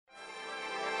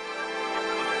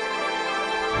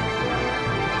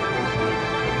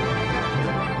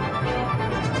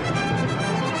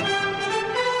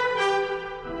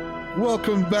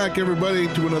Welcome back, everybody,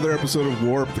 to another episode of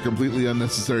Warp, the completely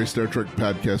unnecessary Star Trek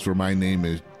podcast where my name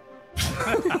is...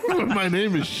 my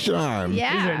name is Sean.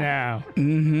 Yeah. Is it now?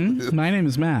 Mm-hmm. My name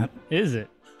is Matt. Is it?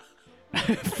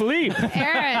 Philippe.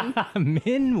 Aaron.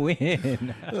 Min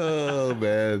win. Oh,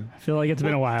 man. I feel like it's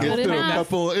been a while. It's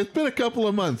enough. been a couple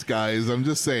of months, guys. I'm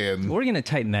just saying. We're gonna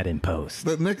tighten that in post.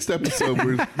 The next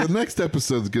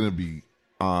episode's going to be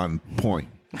on point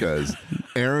because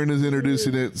Aaron is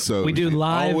introducing it, so We do she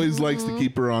live- always likes to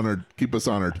keep us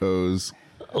on our toes.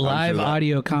 Live that-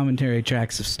 audio commentary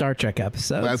tracks of Star Trek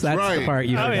episodes. That's right. the part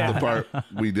you That's forgot. the part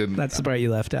we didn't. That's the part you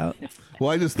left out. Well,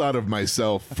 I just thought of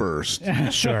myself first,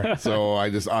 Sure. so I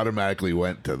just automatically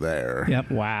went to there.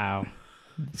 Yep. Wow.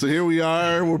 So here we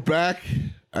are. We're back.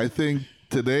 I think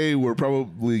today we're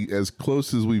probably as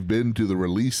close as we've been to the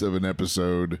release of an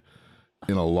episode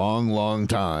in a long, long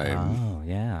time. Oh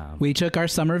yeah. We took our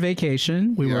summer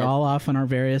vacation. We were Yep. all off on our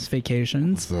various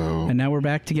vacations. So- and now we're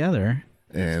back together.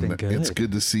 And been good. it's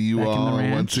good to see you Back in the all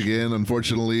ranch. once again.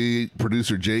 Unfortunately,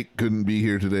 producer Jake couldn't be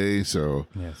here today, so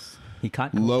Yes. He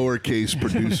caught. lowercase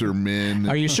producer Min.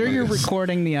 Are you sure you're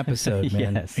recording the episode,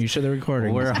 man? Yes. Are you sure they're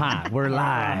recording? We're hot. We're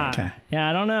live. Okay. Yeah,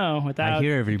 I don't know. Without I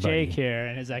hear everybody. Jake here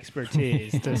and his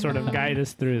expertise to sort of guide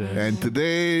us through this. And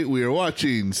today we are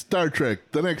watching Star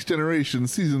Trek The Next Generation,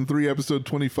 Season 3, Episode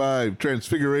 25,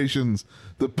 Transfigurations,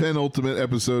 the penultimate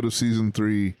episode of Season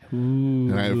 3.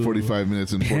 And I have 45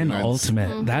 minutes and 49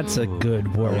 Penultimate. That's a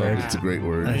good word. It's a great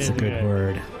word. That's a good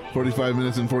word. 45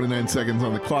 minutes and 49 seconds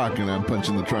on the clock, and I'm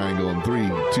punching the triangle in 3,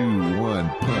 2, 1,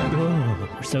 punch.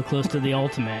 We're so close to the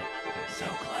ultimate. So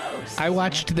close. I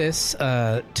watched this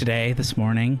this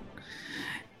morning,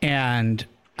 and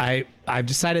I've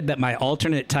decided that my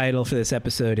alternate title for this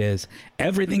episode is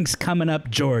 "Everything's Coming Up,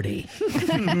 Geordi,"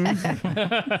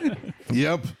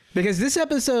 Yep. because this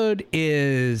episode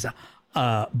is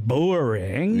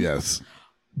boring, Yes.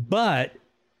 but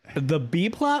the B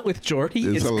plot with Geordi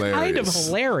It's is hilarious. kind of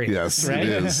hilarious. Yes, right? it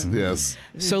is. Yes.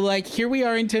 So, like, here we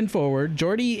are in 10 Forward.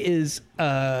 Geordi is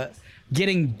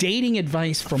getting dating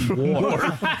advice from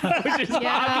Worf.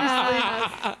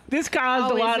 Yeah. This caused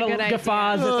Always a lot a of good idea.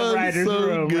 guffaws at Oh, the writer's so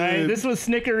room, right? good. This was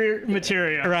snicker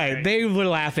material. Right. They were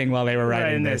laughing while they were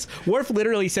writing Right, this. Worf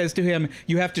literally says to him,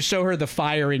 "You have to show her the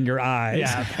fire in your eyes."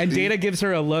 Yeah. And Data gives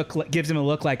him a look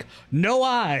like, "No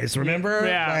eyes, remember?"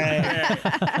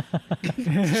 Yeah.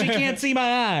 She can't see my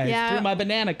eyes Yeah. through my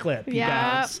banana clip. you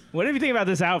Yeah. guys. What do you think about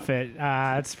this outfit?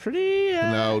 It's pretty.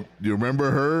 Now, do you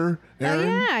remember her, Oh, Aaron?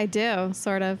 yeah, I do,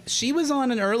 sort of. She was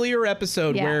on an earlier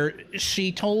episode Yeah. where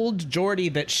she told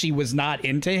Geordi that she was not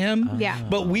into him. Yeah.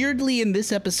 But weirdly, in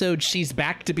this episode, she's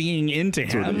back to being into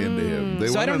Sort of him. into him. They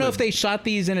So I don't wanted know to- if they shot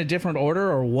these in a different order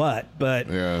or what, but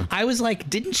Yeah. I was like,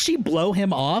 didn't she blow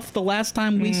him off the last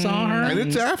time we saw her? And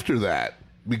it's after that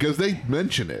because they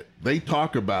mention it. They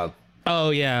talk about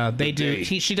Oh yeah, they do.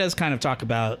 date. She does kind of talk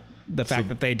about the fact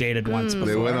that they dated once before.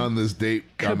 they went on this date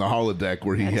on the holodeck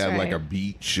where he That's had like right. a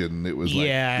beach and it was like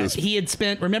Yeah, this. he had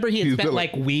spent He's spent been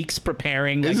like weeks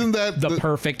preparing like, Isn't that the the-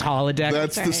 perfect holodeck.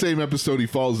 That's the right. same episode he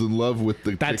falls in love with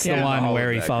the That's chick the on one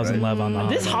where he holodeck, falls in right? love on the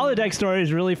This holodeck. holodeck story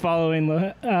is really following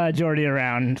Geordi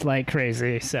around like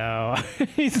crazy, so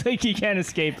he's like he can't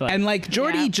escape that. And like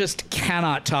Geordi Yeah. just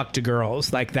cannot talk to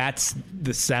girls. Like that's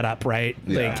the setup, right?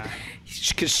 Yeah. Like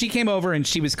because she came over and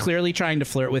she was clearly trying to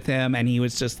flirt with him, and he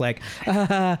was just like,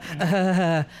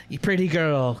 you pretty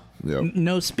girl. Yep.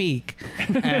 No speak.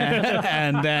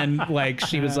 And then like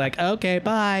she was like, okay,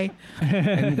 bye.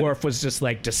 And Worf was just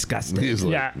like disgusted. He's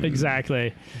like, yeah,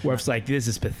 exactly. Worf's like, this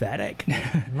is pathetic.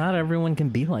 Not everyone can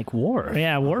be like Worf.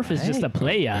 Yeah, Worf is just a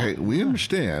player. hey, we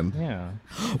understand. Yeah.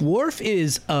 Worf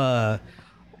is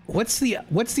what's the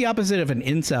opposite of an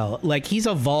incel? Like he's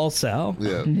a volcel.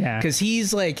 Yeah. Yeah. Because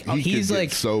he's like He he's could get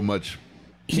like so much.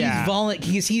 he's Yeah.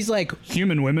 he's like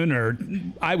human women, or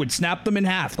I would snap them in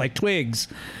half like twigs.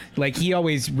 Like he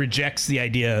always rejects the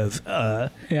idea of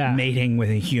Yeah. mating with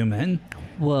a human.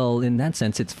 Well, in that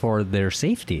sense, it's for their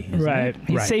safety. isn't Right. it?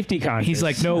 He's Right. safety conscious. He's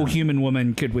like, no human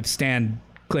woman could withstand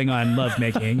Klingon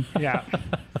lovemaking. Yeah.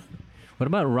 What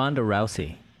about Ronda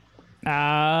Rousey?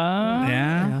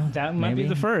 Yeah. That might be Maybe.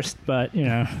 the first, but you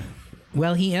know.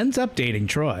 Well, he ends up dating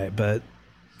Troy, but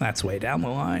that's way down the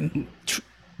line.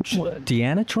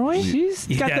 Deanna Troy? She's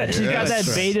got Yeah, that. She's got that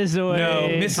that's Betazoid. No,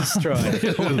 Mrs.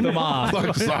 Troy, the mom.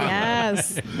 Sucks on.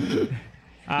 Yes. He's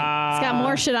got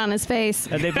more shit on his face.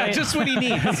 They play, Just what he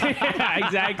needs. yeah,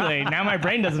 exactly. Now my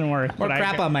brain doesn't work. Or but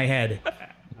crap on my head.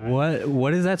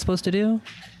 What is that supposed to do?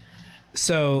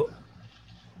 So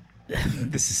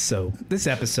this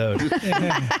episode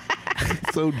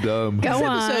So dumb. Go this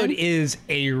on. episode is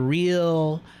a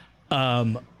real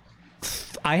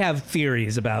have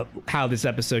theories about how this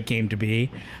episode came to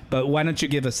be, but why don't you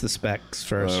give us the specs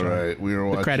first? All right, we are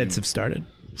watching. The credits have started.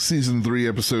 Season 3,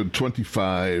 episode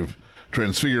 25,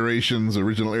 Transfigurations,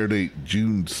 original air date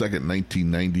June 2nd,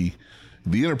 1990.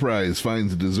 The Enterprise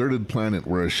finds a deserted planet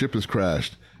where a ship has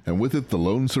crashed, and with it the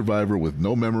lone survivor with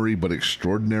no memory but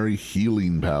extraordinary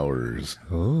healing powers.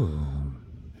 Oh.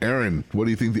 Aaron, what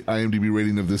do you think the IMDb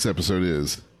rating of this episode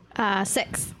is?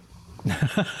 6.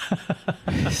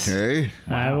 Okay.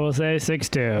 I will say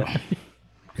 6-2.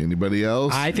 Anybody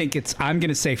else? I'm going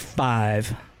to say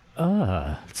 5.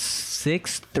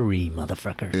 6-3,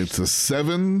 motherfuckers. It's a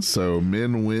 7, so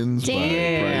Min wins by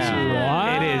Damn. price of right.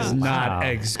 Wow. It is not Wow.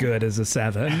 as good as a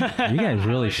 7. You guys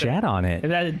really shat on it.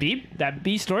 That B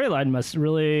storyline must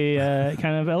really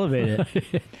kind of elevate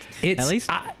it. It's At least-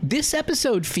 this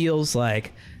episode feels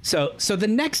like so the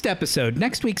next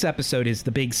week's episode is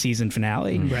the big season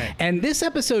finale. Right. And this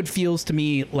episode feels to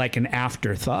me like an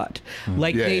afterthought.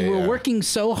 Like Yeah, they yeah, were yeah. working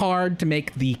so hard to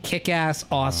make the kick-ass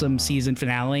awesome season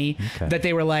finale that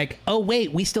they were like, "Oh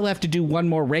wait, we still have to do one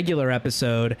more regular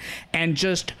episode," and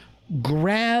just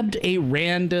grabbed a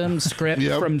random script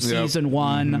Yep, from yep. season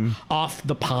 1 off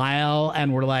the pile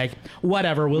and we're like,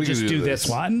 "Whatever, we'll We can just do do this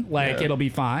this." one. Like Yeah. it'll be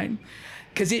fine."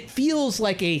 Because it feels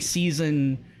like a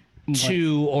season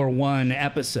 2 or 1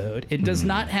 episode. It does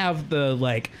not have the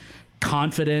like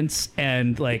confidence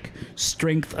and like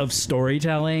strength of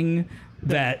storytelling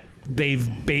that they've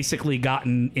basically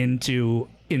gotten into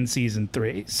in season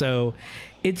 3. So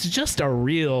it's just a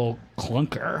real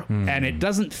clunker, and it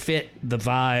doesn't fit the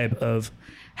vibe of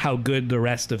how good the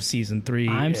rest of season 3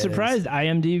 I'm is. surprised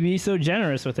IMDb so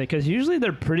generous with it because usually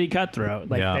they're pretty cutthroat.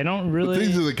 Like Yeah. they don't But really.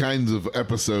 these are the kinds of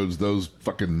episodes those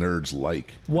fucking nerds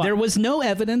like. There was no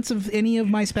evidence of any of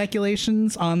my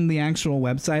speculations on the actual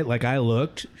website. Like I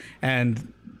looked,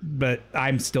 but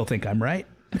I still think I'm right.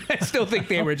 I still think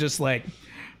they were just like,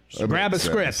 grab a makes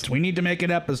script. sense. We need to make an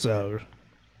episode.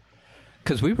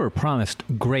 Because we were promised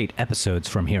great episodes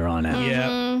from here on out.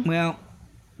 Yeah. Well,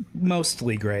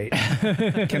 mostly great.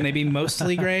 Can they be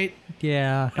mostly great?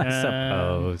 Yeah, I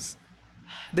suppose.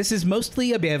 This is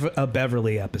mostly a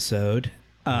Beverly episode,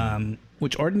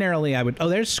 which ordinarily I would. Oh,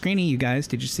 there's Screeny, you guys.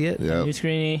 Did you see it? Yeah. New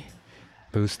screeny.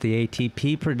 Boost the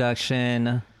ATP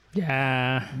production.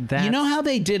 Yeah. That's, You know how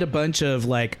they did a bunch of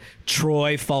like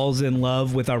Troy falls in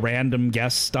love with a random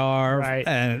guest star, Right.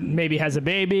 And Maybe has a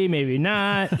baby, maybe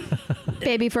not.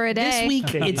 Baby for a day.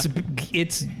 this week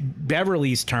it's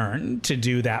Beverly's turn to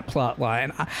do that plot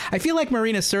line. I feel like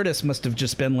Marina Sirtis must have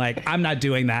just been like, I'm not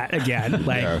doing that again.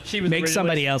 Like, She was make really-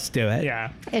 somebody else do it.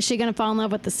 Yeah. Is she going to fall in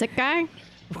love with the sick guy?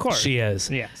 Of course. She is.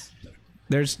 Yes.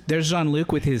 There's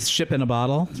Jean-Luc with his ship in a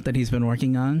bottle that he's been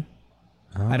working on.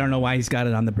 I don't know why he's got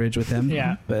it on the bridge with him.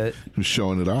 Yeah. But Who's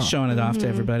showing it off? showing it off to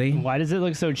everybody. Why does it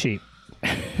look so cheap?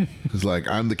 It's like,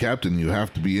 I'm the captain. You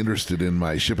have to be interested in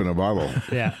my ship in a bottle.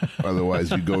 Yeah.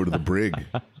 Otherwise, you go to the brig.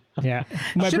 Yeah.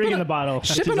 My Ship brig in in a- the bottle.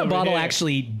 Ship in She's a over bottle here.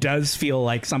 actually does feel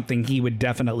like something he would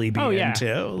definitely be Oh yeah.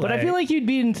 into. But I feel like you'd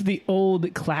be into the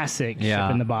old classic Yeah.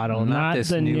 ship in the bottle, Not not this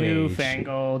the new new age.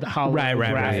 fangled Right.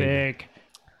 holographic.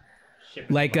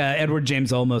 like Edward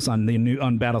James Olmos on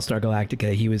Battlestar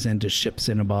Galactica, he was into ships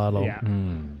in a bottle. Yeah.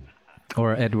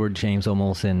 or Edward James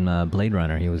Olmos in Blade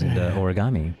Runner. He was into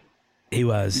origami. He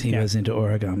was into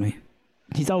origami.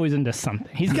 He's always into something.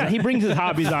 He brings his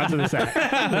hobbies onto the set.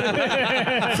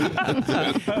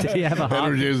 Did he have a Edward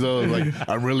hobby? James Olmos is like,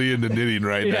 I'm really into knitting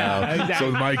right Yeah, now. exactly.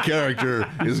 So my character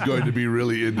is going to be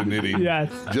really into knitting.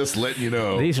 Yes. Just letting you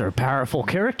know. These are powerful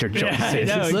character choices.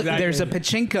 I know, Look, exactly. there's a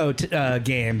pachinko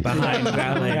game behind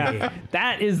that lady. Yeah.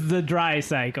 That is the dry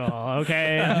cycle,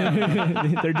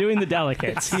 okay? They're doing the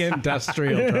delicates. The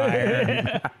industrial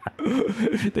dryer.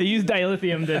 They use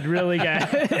dilithium to really get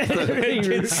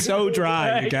It's so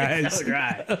dry, you guys. so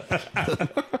dry.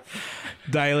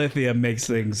 Dilithium makes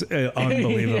things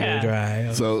unbelievably Yeah.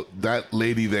 dry. So that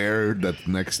lady there that's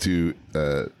next to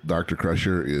Dr.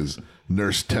 Crusher is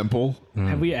Nurse Temple,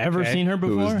 Have we ever seen her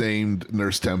who was before? named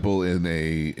Nurse Temple in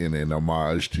an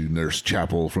homage to Nurse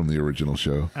Chapel from the original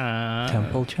show.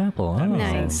 Temple Chapel. Oh.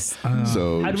 Nice.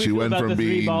 So How do we she feel went about from the three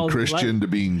being balls of Christian light? to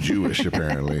being Jewish,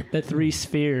 apparently. The 3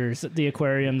 spheres at the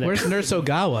aquarium. Where's Nurse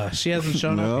Ogawa? She hasn't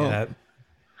shown No. up yet.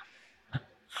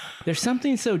 There's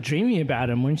something so dreamy about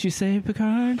him, wouldn't you say,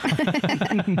 Picard?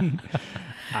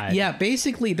 Yeah,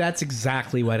 basically that's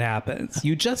exactly what happens.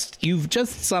 You've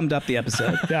just summed up the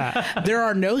episode. Yeah. There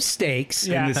are no stakes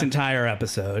Yeah. in this entire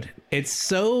episode. It's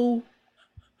so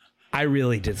I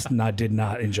really did not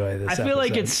enjoy this. I feel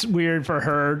like episode. it's weird for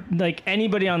her, like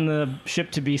anybody on the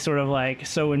ship, to be sort of like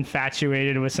so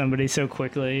infatuated with somebody so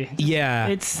quickly. Yeah.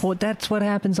 It's Well, that's what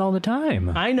happens all the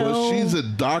time. I know. Well, she's a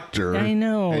doctor. I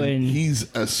know, and and-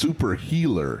 he's a super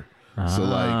healer. So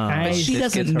like, but she This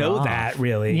doesn't gets her know off. that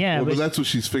really. yeah, well, but but that's what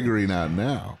she's figuring out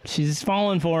now. she's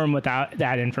fallen for him without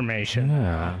that information.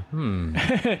 Yeah.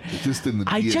 It's just in the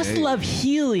I DNA. just love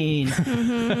healing.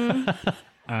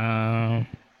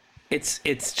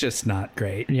 It's just not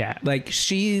great. Yeah. Like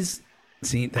she's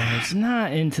seen things.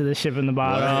 Not into the ship in the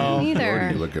bottle. Wow. Neither.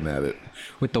 Jordy looking at it.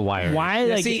 With the wire. Why?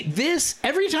 Yeah, Like, see, this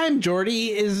every time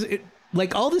Jordy is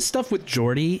like all this stuff with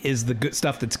Jordy is the good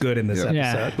stuff that's good in this Yeah.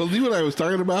 Yeah. episode. Believe what I was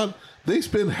talking about? They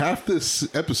spend half this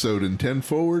episode in 10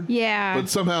 forward. Yeah. But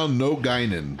somehow no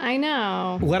Guinan. I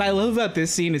know. What I love about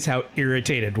this scene is how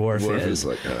irritated Worf Worf is. is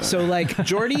like, So like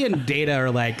Jordy and Data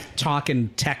are like talking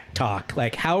tech talk.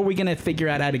 Like how are we going to figure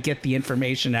out how to get the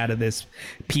information out of this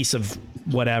piece of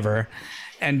whatever?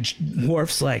 And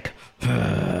Worf's like,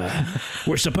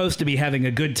 we're supposed to be having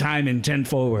a good time in 10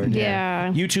 forward.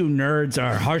 Yeah. You two nerds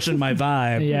are harshing my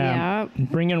vibe. yeah,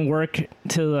 bringing work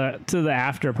to the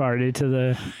after party, to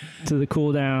the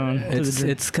cool down. To It's the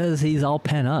it's because he's all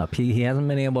pent up. He hasn't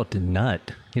been able to nut.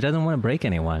 He doesn't want to break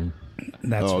anyone.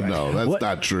 That's oh, right. no, that's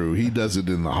not true. He does it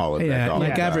in the holodeck. Yeah, all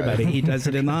like the time. everybody. He does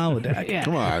it in the holodeck. yeah.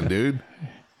 Come on, dude.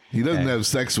 He doesn't have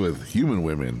sex with human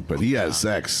women, but he has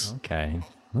sex. Okay.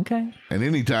 Okay. And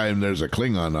anytime there's a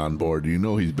Klingon on board, you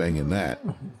know he's banging that.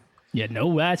 Yeah,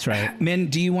 no, that's right. Min,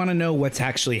 do you want to know what's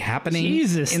actually happening?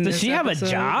 Jesus, in does this she have a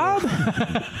episode? job?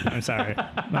 I'm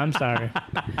sorry.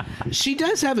 She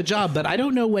does have a job, but I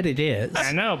don't know what it is.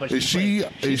 I know, but Is she's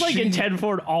she? like in Ted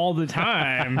Ford all the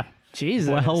time. Jesus.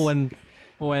 Well,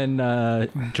 when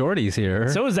Jordy's here,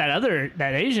 So is that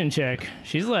Asian chick.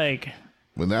 She's like,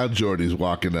 Well, now Jordy's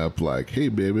walking up like, "Hey,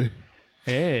 baby."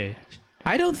 hey.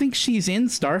 I don't think she's in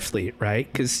Starfleet,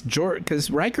 right?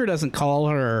 Because Riker doesn't call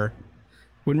her.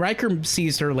 When Riker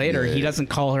sees her later, he doesn't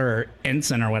call her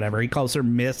ensign or whatever. He calls her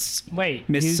Miss Wait.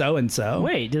 So and so.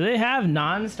 Wait, do they have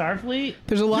non-Starfleet?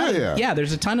 There's a lot. Yeah.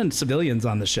 There's a ton of civilians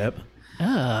on the ship.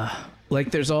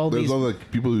 Like there's all There's these. all the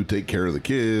people who take care of the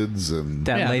kids and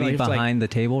that Yeah, lady it's like- behind the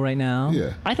table right now.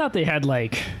 yeah. I thought they had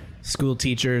like School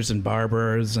teachers and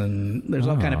barbers, and there's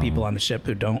all kind of people on the ship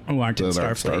who aren't in That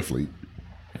aren't Starfleet.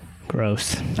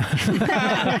 gross.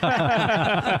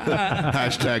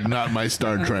 Hashtag not my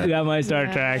Star Trek. Got my Star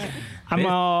Trek.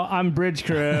 I'm bridge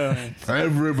crew.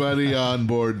 Everybody on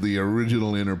board the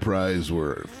original Enterprise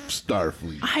were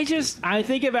Starfleet. I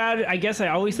think about it. I guess I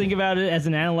always think about it as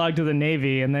an analog to the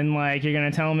Navy, and then like you're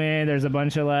gonna tell me there's a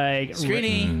bunch of like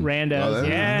Screeny. randos. Oh,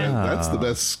 that's the yeah.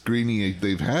 best screening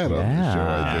they've had on the show,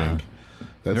 I think.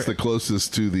 That's the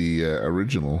closest to the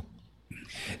original.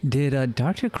 Did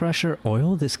Dr. Crusher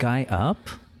oil this guy up?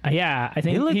 Yeah, I He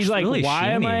think looks he's like, really why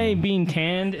am I shiny." being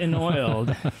tanned and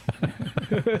oiled?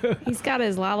 He's got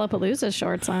his Lollapalooza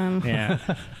shorts on. Yeah.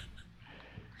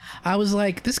 I was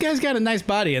like, this guy's got a nice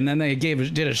body, and then they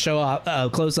did a show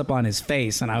close up on his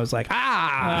face, and I was like,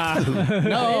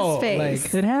 no, His face.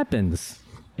 like, It happens.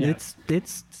 It's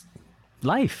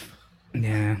life.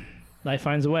 yeah. Life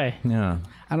finds a way. Yeah.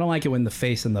 I don't like it when the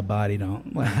face and the body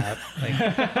don't line up. Like,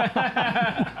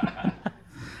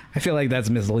 I feel like that's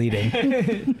misleading.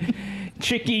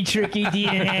 Tricky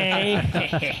DNA.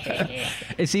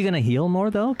 Is he gonna heal more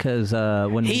though? Because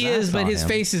when He last is, but saw his him-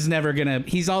 face is never gonna.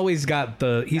 He's always got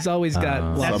That's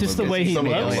lumps. just the way he Some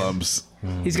of looks. the lumps.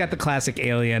 He's got the classic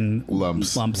alien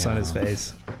Lumps. on his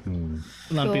face.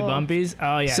 Lumpy Cool. bumpies.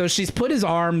 Oh yeah. So she's put his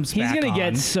arms. he's gonna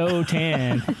get so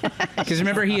tan. because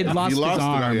remember he had lost, He lost his it,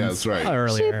 arms yeah, that's right. She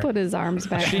earlier. put his arms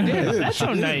back. That's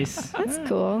so nice. That's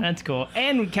cool. That's cool.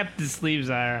 And kept his sleeves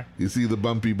are. You see the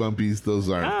bumpy bumpies? Those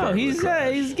aren't. Oh, part of the he's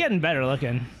crash. getting better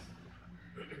looking.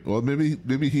 Well,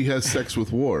 maybe he has sex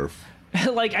with Worf.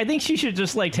 Like I think she should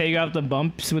just like take off the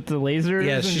bumps with the lasers.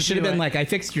 Yeah, and she just should have be been like, I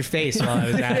fixed your face while I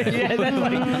was at it.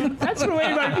 yeah, that's the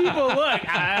way my people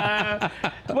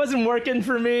look. It wasn't working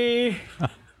for me.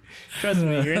 Trust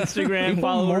me, your Instagram People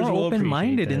followers more will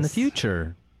open-minded appreciate in the this.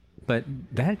 future. But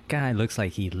that guy looks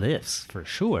like he lifts for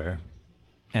sure,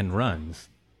 and runs.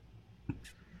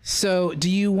 So, do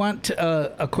you want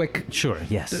a quick Sure.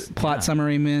 Yes. plot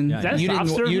summary, Min? Is that a you soft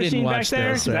serve you machine back watch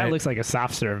there? this, 'Cause right? That looks like a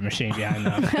soft serve machine behind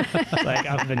them. Like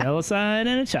a vanilla side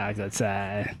and a chocolate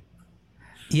side.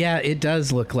 Yeah, it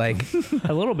does look like.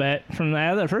 A little bit from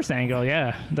the first angle,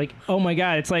 yeah. Like, oh my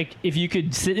god, it's like if you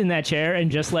could sit in that chair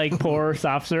and just like pour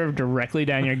soft serve directly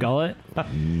down your gullet.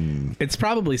 It's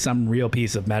probably some real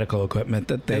piece of medical equipment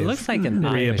that they looks like an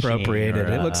eye reappropriated.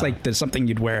 machine or, It looks like there's something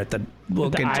you'd wear at the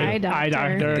look The into eye eye doctor.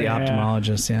 doctor. the yeah.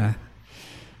 ophthalmologist. Yeah,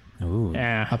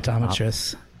 Yeah.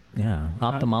 optometrist, Yeah,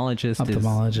 ophthalmologist. The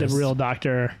ophthalmologist, real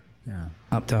doctor Yeah.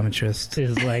 optometrist.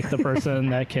 is like the person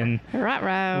that can.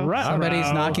 Ruh-roh.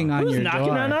 Somebody's knocking on Who's your knocking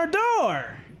door. on our door?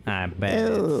 I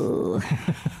bet.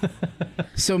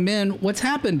 So, Min, what's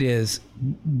happened is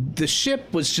the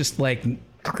ship was just like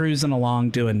cruising along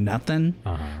doing nothing.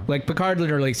 Like Picard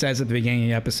literally says at the beginning of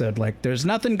the episode, like, there's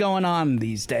nothing going on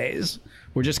these days.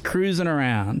 We're just cruising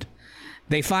around.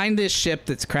 They find this ship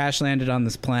that's crash landed on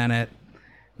this planet.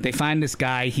 They find this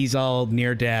guy. He's all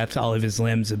near death. All of his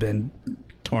limbs have been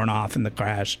torn off in the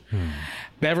crash.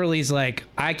 Beverly's like,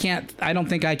 I don't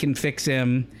think I can fix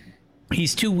him.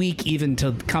 He's too weak even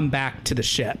to come back to the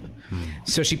ship.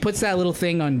 So she puts that little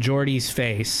thing on Geordi's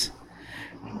face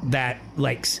that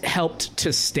like helped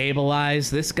to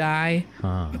stabilize this guy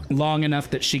long enough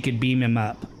that she could beam him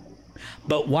up.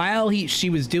 But while she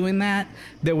was doing that,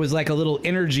 there was like a little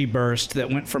energy burst that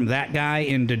went from that guy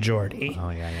into Geordi. Oh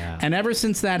yeah. And ever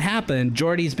since that happened,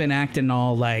 Geordi's been acting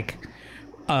all like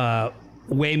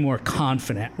way more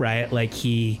confident, right? Like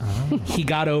he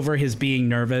got over his being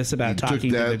nervous about Took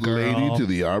talking to the that girl. lady to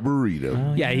the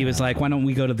Arboretum. Yeah, he was like, "Why don't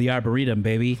we go to the Arboretum,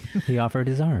 baby?" He offered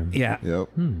his arm. Yeah. Yep.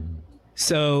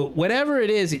 So whatever it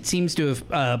is, it seems to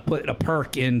have put a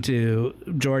perk into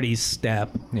Geordi's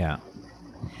step. Yeah.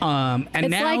 And It's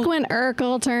now like when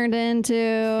Urkel turned into.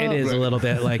 it is a little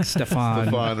bit like Stefan.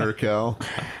 Stefan Urkel.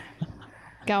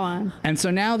 Go on. And so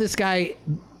now this guy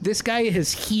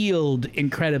has healed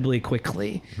incredibly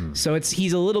quickly. So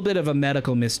he's a little bit of a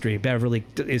medical mystery. Beverly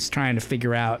is trying to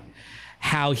figure out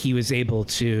how he was able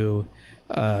to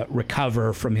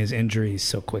recover from his injuries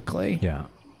so quickly. Yeah.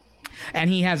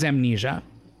 And he has amnesia.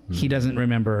 He doesn't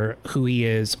remember who he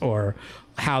is or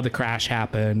how the crash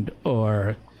happened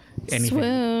or anything.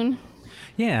 Swoon.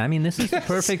 Yeah. I mean, this is the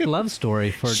perfect love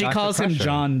story for. She Dr. calls him Crusher,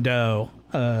 John Doe.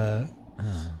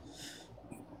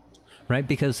 right?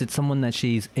 Because it's someone that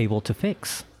she's able to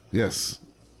fix. Yes.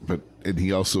 And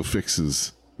he also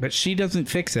fixes. But she doesn't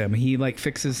fix him. He like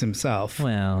fixes himself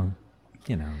Well,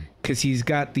 you know, because he's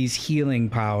got these healing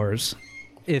powers.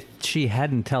 if she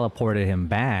hadn't teleported him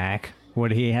back,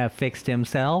 would he have fixed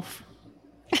himself?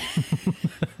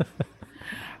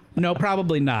 No,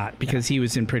 probably not because he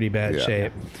was in pretty bad Yeah.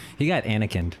 shape. He got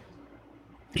Anakin'd.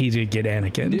 He did get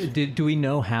Anakin. Do we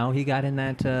know how he got in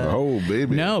that? Oh,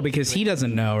 baby. No, because he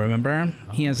doesn't know, remember?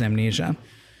 He has amnesia.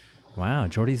 Wow,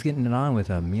 Jordy's getting it on with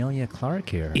Amelia Clark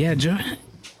here. Yeah,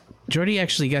 Geordi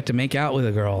actually got to make out with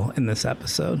a girl in this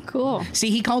episode. Cool. See,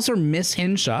 he calls her Miss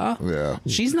Henshaw. Yeah.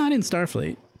 She's not in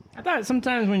Starfleet. I thought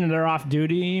sometimes when they're off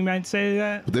duty, you might say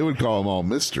that. But they would call him all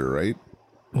Mister, right?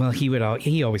 Well,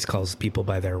 he always calls people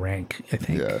by their rank, I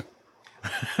think. Yeah.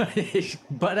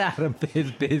 But out of his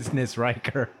business,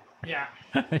 Riker. Yeah.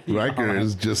 Riker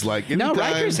is just like No,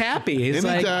 anytime- Riker's happy. He's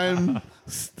like, anytime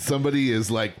somebody is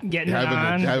like Getting it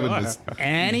on. having this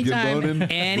anytime Gabonin,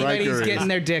 anybody's Riker getting is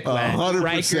their dick wet, 100%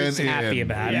 Riker's in. happy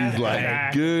about He's it.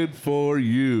 like, good for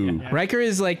you. Riker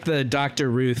is like the Dr.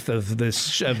 Ruth of the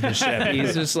ship.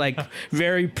 He's just like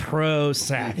very pro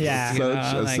sex. Yeah.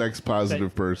 Such a like, sex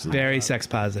positive person. very sex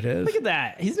positive. Look at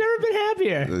that. He's never been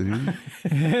happier.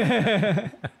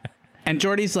 And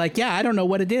Geordi's like, yeah, I don't know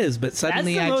what it is, but That's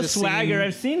suddenly the I most just swagger seem,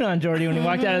 I've seen on Geordi when he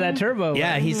walked out of that turbo.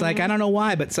 yeah, he's like, I don't know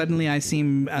why, but suddenly I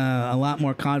seem a lot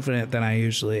more confident than I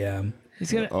usually am.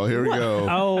 He's gonna. Oh, here we go.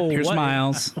 Oh, Here's what,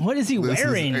 Miles. What is he This is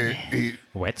wearing?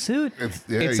 Wetsuit?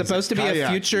 It's supposed to be a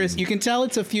kayak. futurist. You can tell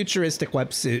it's a futuristic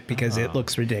wetsuit because it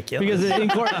looks ridiculous.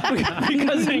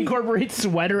 because it incorporates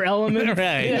sweater elements.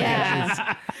 right.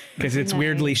 Yeah. Because it's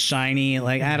weirdly shiny.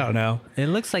 Like, I don't know. It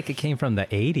looks like it came from the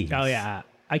 80s. Oh yeah.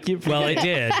 I keep. Well, it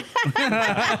did.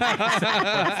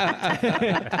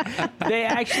 They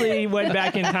actually went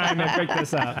back in time and picked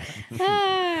this up.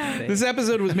 This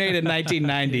episode was made in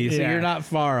 1990, so Yeah. you're not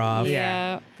far off.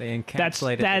 Yeah. They That's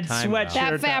encapsulated that the time sweatshirt.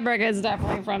 well. That fabric is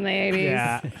definitely from the 80s.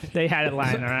 Yeah, they had it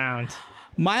lying around.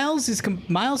 Miles has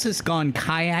gone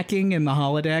kayaking in the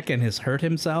holodeck and has hurt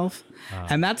himself,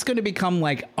 and that's going to become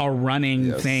like a running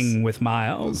Yes. thing with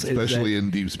Miles. is that Especially in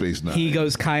Deep Space Nine. he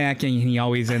goes kayaking and he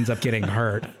always ends up getting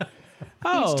hurt.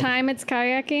 Oh, Each time it's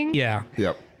kayaking. Yeah,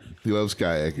 Yep. He loves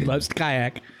kayaking. loves to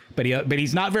kayak, but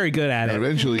he's not very good at it. And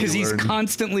eventually because you he's learn-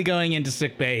 constantly going into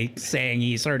sickbay saying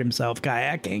he's hurt himself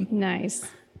kayaking. Nice.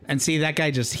 And see, that guy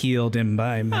just healed him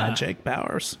by magic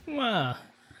powers. wow.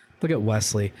 Look at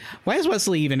Wesley. Why is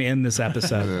Wesley even in this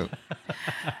episode?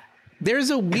 There's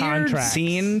a weird Contracts.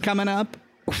 scene coming up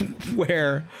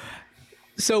where...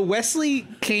 So Wesley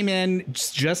came in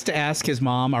just to ask his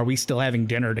mom, are we still having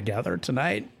dinner together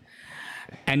tonight?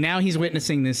 And now he's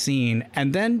witnessing this scene.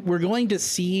 And then we're going to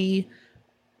see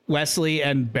Wesley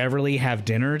and Beverly have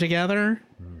dinner together.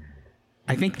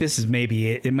 I think this is maybe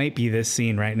it. It might be this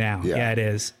scene right now. Yeah, it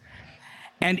is.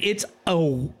 And it's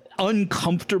a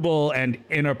uncomfortable and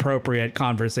inappropriate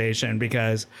conversation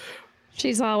because...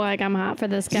 She's all like, I'm hot for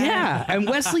this guy. Yeah. And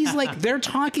Wesley's like, they're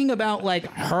talking about like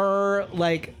her,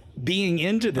 like... being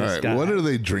into this guy. What are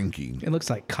they drinking? It looks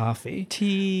like coffee.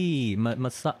 Tea,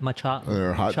 matcha.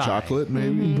 Or hot chai. chocolate,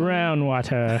 maybe? Brown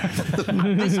water.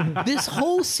 This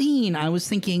whole scene, I was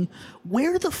thinking,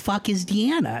 where the fuck is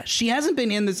Deanna? She hasn't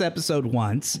been in this episode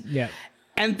once. Yeah.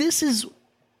 And this is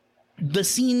the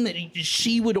scene that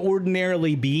she would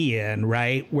ordinarily be in,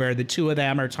 right? Where the two of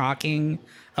them are talking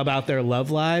about their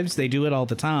love lives. They do it all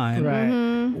the time.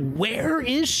 Right. Where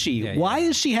is she? Why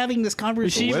is she having this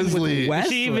conversation Wesley, with Wesley?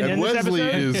 is she even in And this Wesley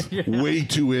episode? is way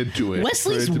too into it.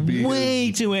 Wesley's for it to be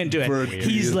way too into for it. it to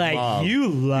be He's his like, mom. you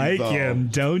like He's all, him,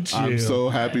 don't you? I'm so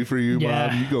happy for you, Yeah.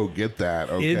 Mom. You go get that,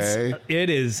 okay? It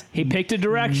is He picked a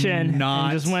direction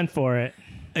Not- and just went for it.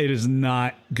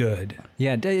 not good.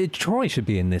 Yeah, Troy should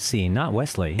be in this scene, not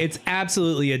Wesley. It's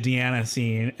absolutely a Deanna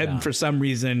scene, and for some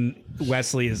reason,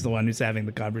 Wesley is the one who's having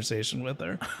the conversation with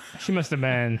her. She must have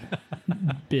been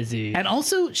busy. And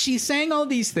also, she's saying all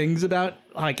these things about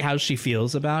like how she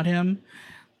feels about him,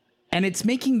 and it's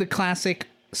making the classic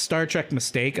Star Trek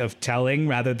mistake of telling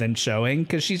rather than showing,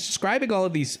 because she's describing all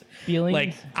of these Feelings?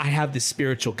 like, I have this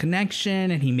spiritual connection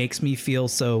and he makes me feel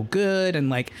so good, and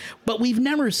like, but we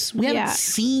haven't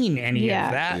seen any Yeah.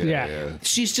 of that. Yeah.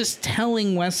 She's just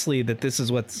telling Wesley that this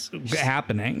is what's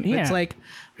happening. Yeah. It's like,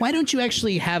 why don't you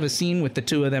actually have a scene with the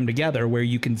two of them together where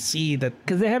you can see that?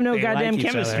 Because they have no They goddamn like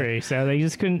each chemistry, so they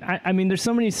just couldn't. I mean, there's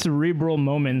so many cerebral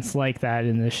moments like that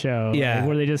in this show, Yeah. like,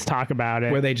 where they just talk about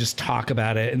it, Where they just talk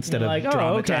about it instead of like,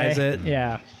 dramatize it.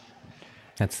 Yeah,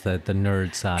 That's the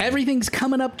nerd side. Everything's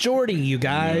coming up Jordy, you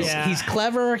guys. Yeah. He's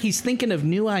clever. He's thinking of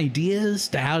new ideas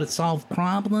to how to solve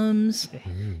problems.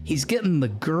 He's getting the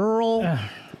girl.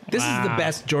 This is the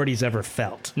best Jordy's ever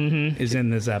felt. Is in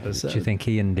this episode. Do you think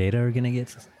he and Data are gonna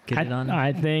get it on?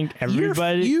 I think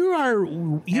everybody. You are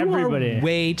Everybody.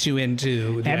 way too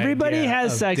into. The Everybody idea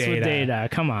has of sex with Data. Data.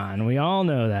 Come on, we all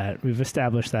know that. We've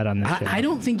established that on this show. I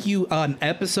don't think an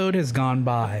episode has gone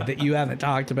by that you haven't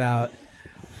talked about.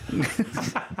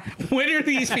 When are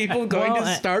these people going Well,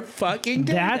 to start fucking?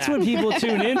 That's what people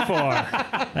tune in for.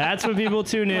 That's what people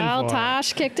tune in Well, for.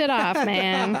 Tosh kicked it off,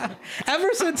 man. Ever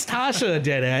since Tasha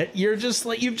did it, you're just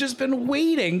like you've just been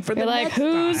waiting for You're the like, next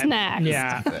who's time. next?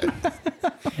 Yeah.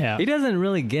 Yeah. He doesn't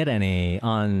really get any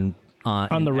on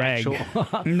in the reg.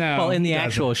 actual- No, well, in the he doesn't.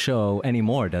 actual show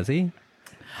anymore, does he?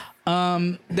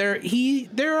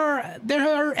 There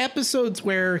are episodes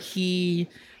where he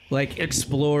like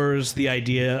explores the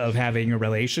idea of having a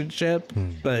relationship,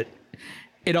 but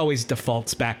it always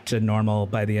defaults back to normal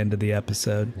by the end of the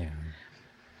episode. Yeah.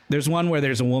 There's one where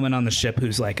there's a woman on the ship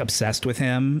who's like obsessed with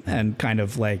him and kind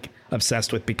of like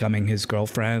obsessed with becoming his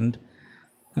girlfriend.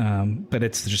 But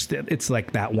it's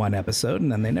like that one episode, and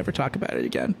then they never talk about it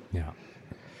again. Yeah.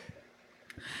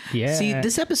 Yeah. See,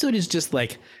 this episode is just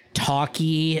like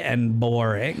talky and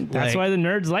boring. That's Like, why the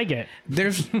nerds like it.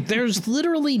 there's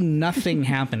literally nothing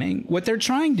happening. What they're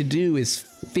trying to do is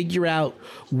figure out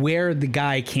where the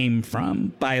guy came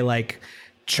from by like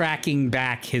tracking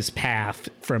back his path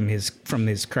from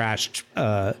his crashed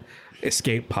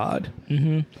escape pod.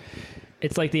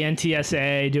 It's like the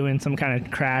NTSA doing some kind of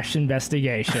crash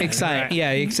investigation. Exciting,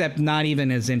 yeah. Except not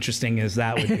even as interesting as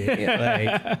that would be.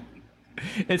 Like,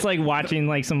 It's like watching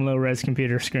like some low res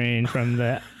computer screen from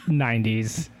the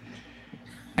 90s.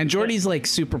 and Jordy's like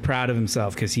super proud of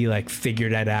himself because he like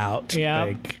figured it out. Yeah.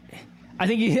 Like, I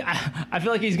think I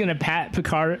feel like he's gonna pat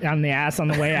Picard on the ass on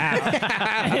the way out.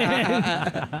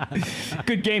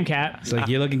 Good game, Cap. it's like,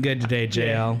 you're looking good today,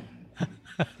 JL.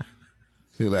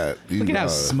 Look at that. Look at how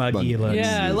smug he looks.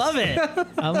 Yeah, I love it.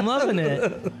 I'm loving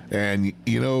it. And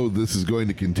you know this is going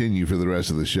to continue for the rest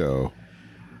of the show.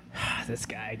 This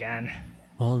guy again.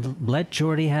 Well, let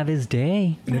Jordy have his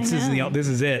day. This is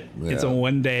it. It's a Yeah.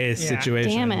 one day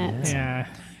situation. Damn it. Yeah.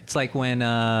 It's like when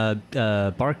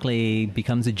Barkley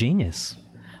becomes a genius.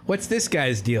 What's this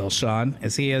guy's deal, Sean?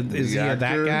 Is he The that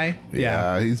actor? guy?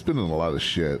 Yeah, he's been in a lot of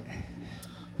shit.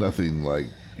 Nothing like,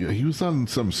 you know, he was on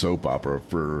some soap opera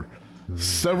for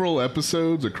several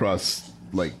episodes across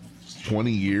like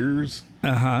 20 years.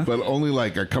 Uh-huh. But only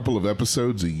like a couple of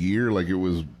episodes a year. Like it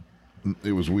was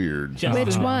it was weird.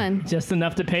 Which one? Just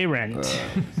enough to pay rent.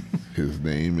 His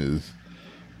name is.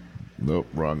 Nope,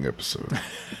 wrong episode.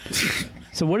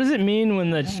 So what does it mean when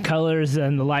the colors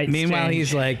and the lights Meanwhile, change?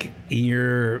 he's like,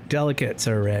 your delicates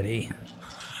are ready.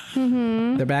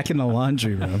 They're back in the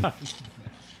laundry room.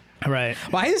 Right.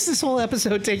 Why is this whole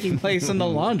episode taking place in the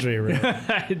laundry room?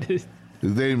 His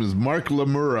name is Mark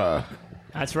Lamura.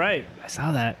 That's right. I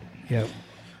saw that. Yep.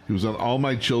 He was on All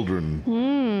My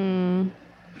Children.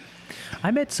 I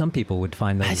bet some people would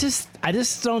find those. I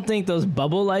just don't think those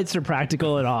bubble lights are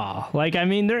practical at all. Like, I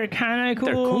mean, they're kind of cool.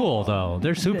 They're cool though.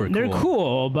 They're super cool. They're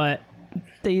cool, but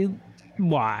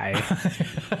why?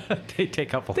 They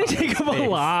take up a They take up a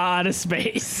lot of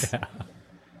space. Yeah.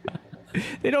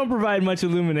 They don't provide much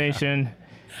illumination.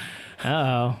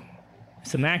 Uh-oh.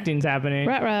 Some acting's happening.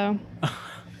 Ruh-roh.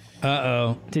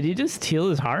 Uh-oh. Did he just heal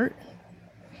his heart?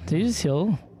 Did he just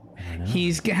heal?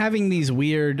 He's having these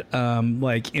weird,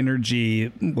 like,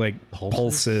 energy, like,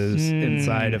 pulses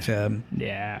inside of him.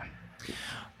 Yeah.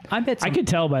 I bet I could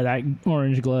tell by that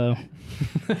orange glow.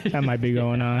 That might be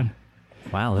going on.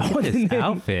 Wow, look at his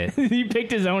outfit. He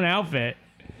picked his own outfit.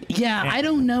 Yeah, I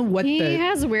don't know what He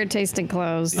has weird taste in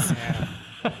clothes.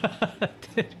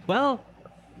 Well,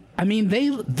 I mean,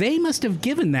 they must have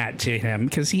given that to him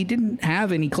because he didn't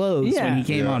have any clothes when he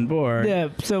came on board. Yeah,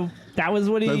 so that was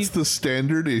what he... That's the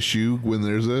standard issue when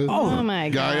there's a Oh my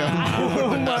guy god. on board.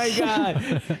 Oh my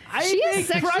god. She is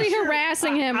sexually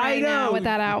harassing him I right now know. with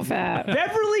that outfit.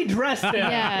 Beverly dressed him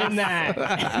Yes. in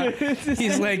that.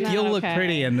 He's like, not you'll look okay.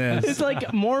 pretty in It's this.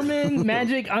 like Mormon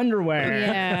magic underwear.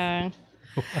 Yeah.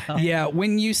 Yeah,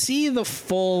 when you see the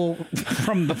full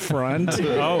from the front, it's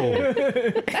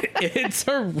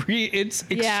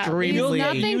Yeah. extremely.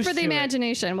 Nothing used for the to it.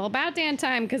 imagination. Well, about damn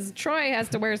time because Troy has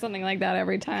to wear something like that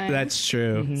every time. That's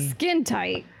true. Skin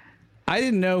tight. I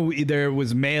didn't know there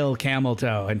was male camel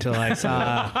toe until I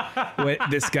saw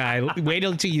this guy. Wait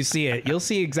till you see it. You'll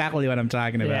see exactly what I'm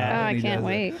talking about. Yeah. Oh, when I he can't does it.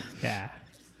 wait. Yeah.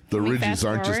 The we ridges fast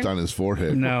aren't just forward? on his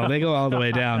forehead. No, they go all the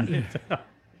way down.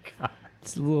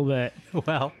 It's a little bit.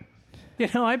 well,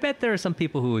 I bet there are some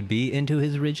people who would be into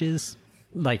his ridges,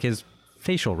 like his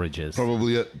facial ridges.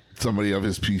 Probably somebody of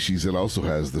his species that also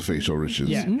has the facial ridges.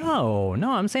 Yeah. No,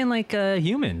 I'm saying like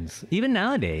humans. Even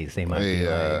nowadays, they might be.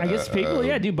 Hey, I guess people,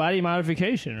 do body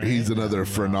modification, right? he's another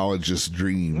phrenologist's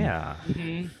dream. Yeah.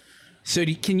 So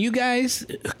can you guys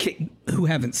who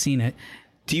haven't seen it,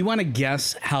 do you want to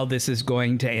guess how this is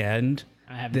going to end?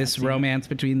 I have This not seen romance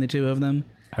between the two of them?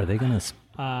 Are they gonna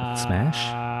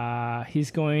smash?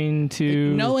 He's going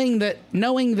to... Knowing that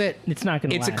It's not going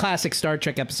to it's a classic Star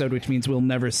Trek episode, which means we'll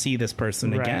never see this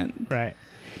person again. Right.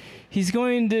 He's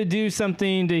going to do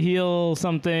something to heal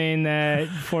something that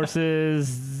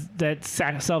forces that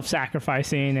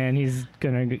self-sacrificing, and he's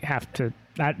going to have to...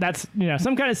 That's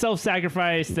some kind of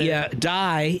self-sacrifice. That, Yeah,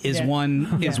 die is Yeah.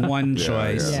 one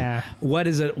choice. Yeah. What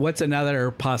is it? What's another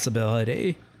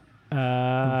possibility?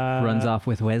 Runs off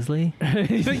with Wesley.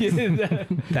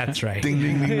 That's right. Ding,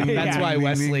 ding, ding, ding, That's ding, why ding,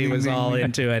 Wesley ding, was ding, all ding.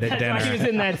 into it at That's why he was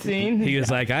dinner. in that scene. He was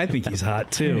like, I think he's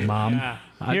hot too, Mom.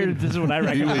 Here, this is what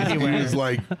I He recommend. was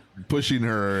like pushing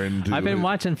her into I've been it.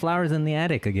 watching Flowers in the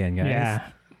Attic again, guys. Yeah.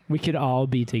 We could all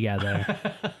be together.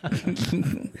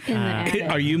 In the attic.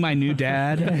 Are you my new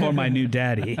dad or my new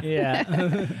daddy?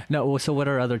 Yeah. No. So what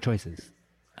are other choices?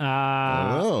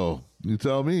 Oh, you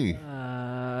tell me.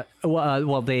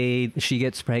 Well, she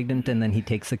gets pregnant and then he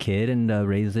takes the kid and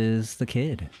raises the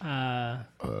kid. No,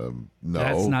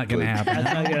 That's not going to but- happen.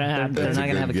 Not gonna happen. They're That's not a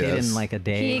gonna have a good kid guess. in like a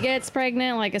day. He gets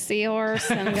pregnant like a seahorse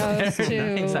and goes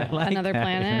to I like another that.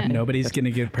 planet. Nobody's going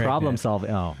to get pregnant. Problem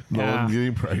solving. Oh, No Yeah. one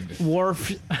getting pregnant.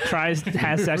 Worf has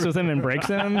sex with him and breaks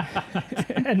him,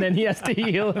 and then he has to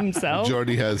heal himself.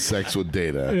 Jordy has sex with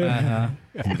Data.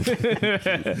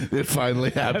 It finally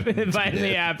happened. It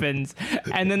finally happens,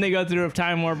 and then they go through a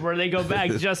time warp where they go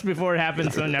back just before it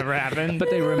happens, so it never happened. but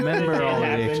they remember It all the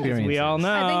happens. experiences. We all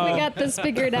know. I think we got this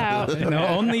figured out. No,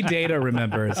 only Data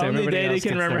remembers. Only Everybody Data else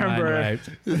can gets their mind remember. right.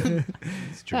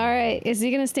 All right. Is he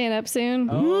going to stand up soon?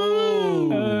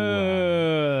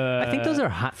 I think those are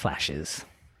hot flashes.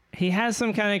 He has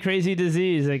some kind of crazy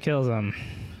disease that kills him.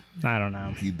 I don't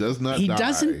know. He does not He die.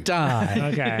 doesn't die.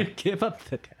 Okay. Give up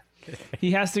the. He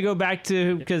has to go back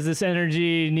to because this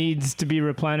energy needs to be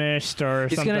replenished or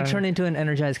It's something. gonna turn into an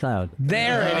energized cloud.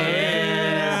 There it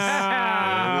is.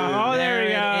 Oh, there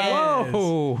we go.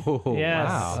 Oh, Yes.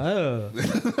 wow.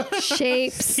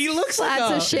 Shapes. He looks Lots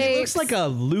like of shapes. He looks like a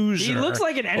loser. He looks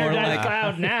like an energized like-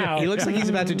 cloud now. He looks like he's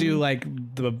about to do like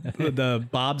the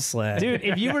bobsled. Dude,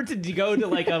 if you were to go to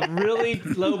like a really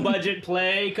low budget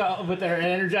play with their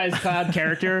Energized Cloud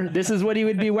character, this is what he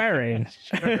would be wearing.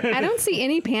 I don't see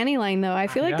any panty line though. I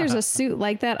feel like there's a suit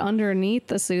like that underneath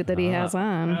the suit that he has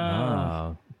on.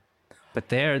 Oh. But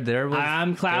there was.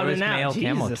 I'm clouding there out. was male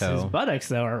camel Jesus, his toe. buttocks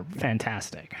though are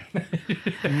fantastic.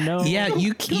 No. Yeah,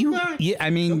 I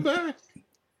mean,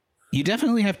 you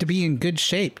definitely have to be in good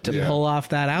shape to pull off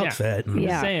that outfit. I'm just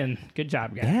Yeah. saying, good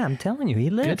job, guys. Yeah, I'm telling you, he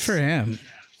lives. Good for him.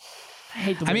 I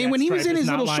hate the I way mean, that when he was stripe in is his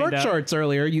not little lined short up. shorts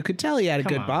earlier, you could tell he had a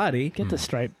good on. body. Get the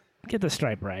stripe. Get the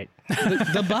stripe right.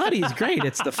 The body's great.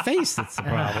 It's the face that's the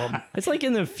problem. It's like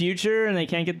in the future, and they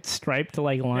can't get the stripe to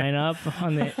like line up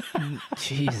on the.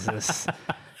 Jesus,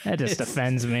 that just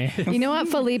offends me. You know what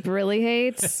Philippe really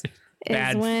hates? Is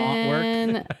Bad font work.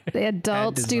 when the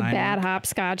adults do design bad work.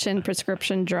 hopscotch and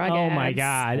prescription drug Oh ads. my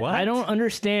God. What? I don't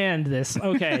understand this.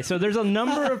 Okay, so there's a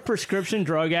number of prescription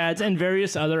drug ads and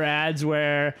various other ads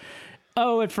where,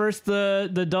 at first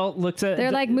the adult looks at.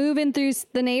 They're like moving through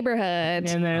the neighborhood.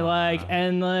 And they're like,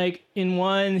 in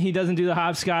one, he doesn't do the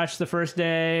hopscotch the first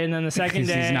day, and then the second Because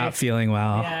day. he's not feeling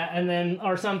well. Yeah, and then,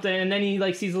 or something, and then he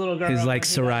like sees a little girl. His like and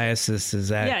he does- psoriasis is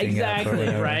Yeah, acting up or exactly,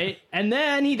 whatever. right? And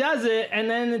then he does it, and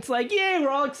then it's like, yay, we're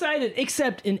all excited.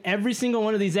 Except in every single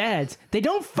one of these ads, they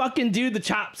don't fucking do the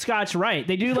scotch right.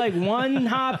 They do like one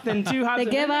hop, then two hops. They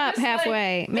and give then up just, like-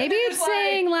 halfway. then Maybe they're it's just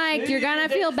saying like you're gonna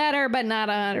they- feel better, but not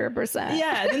 100%.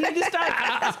 Yeah, then they just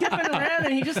start skipping around,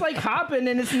 and he just like hopping,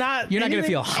 and it's not. You're not going to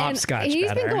anything- feel hopscotch He's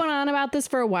better. been going on about this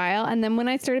for a while, and then when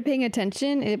I started paying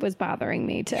attention, it was bothering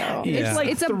me too. Yeah. like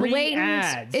It's a 3 blatant.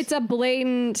 ads. It's a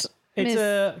blatant. It's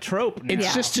a trope. Now. It's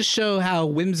Yeah. just to show how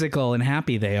whimsical and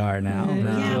happy they are now.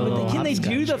 yeah, but can they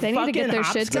do the They need to fucking get their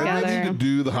shit hopscotch? together. I need to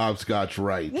do the hopscotch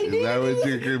right. Is that what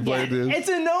your complaint is? It's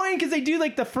annoying because they do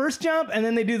like the first jump and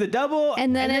then they do the double,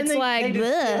 And then it's they like, just give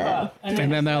bleh. up. And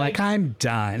then they're like, I'm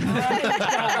done.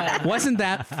 Wasn't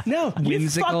that No, you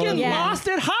whimsical? fucking Yeah. lost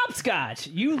at hopscotch.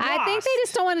 You lost. I think they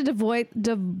just don't want to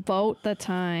devote the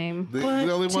time. They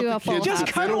only To want a the full kids. Just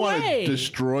They cut don't want away. to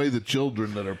destroy the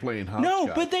children that are playing hopscotch.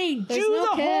 no, but they do no the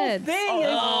whole kids. thing.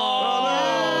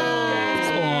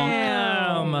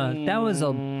 Damn, that was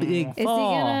a big Is he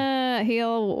fall. gonna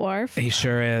heal Worf? He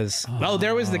sure is. Oh,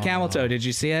 there was the camel toe. Did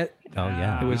you see it? Oh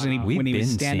yeah, It was when he was been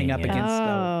standing seeing up it. against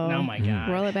Oh my god!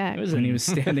 Roll it back. It was when he a, was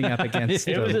standing up against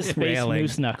it was a the space railing.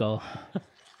 moose knuckle.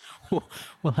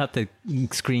 We'll have to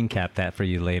screen cap that for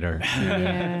you later.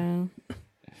 Yeah.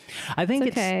 I think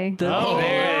It's okay. the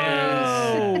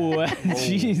Oh,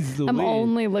 jeez, I'm Louise.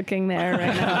 only looking there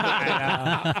right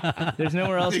now. There's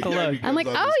nowhere else to look. I'm like,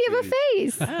 oh, you have a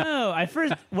face.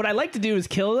 Oh, what I like to do is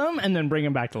kill them and then bring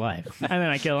them back to life, and then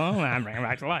I kill them and I bring them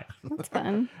back to life. That's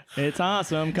fun. It's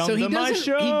awesome. Come So to my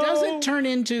show. he doesn't turn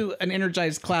into an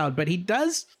energized cloud, but he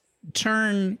does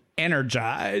turn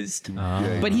energized.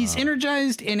 But he's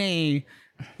energized I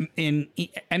mean,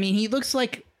 he looks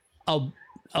like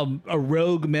a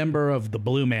rogue member of the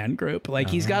Blue Man Group. Like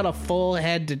he's got a full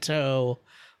head to toe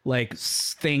like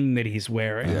thing that he's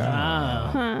wearing.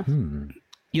 Ah.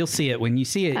 You'll see it when you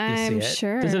see it. You'll I'm see it.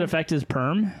 sure. Does it affect his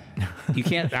perm? You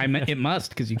can't. It must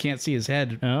because you can't see his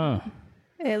head. Oh,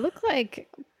 It looked like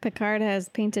Picard has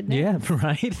painted nails. yeah,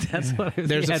 right. That's what it was.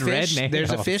 There's He a had red fish. nails.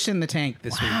 There's a fish in the tank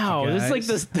this week. wow! you This is like guys.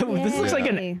 this. This looks like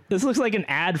Yay. this looks like an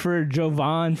ad for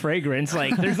Jovan fragrance.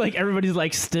 Like there's like everybody's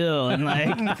like still and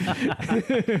like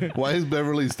Why is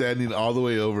Beverly standing all the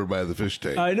way over by the fish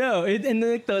tank? I know it, and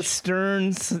like the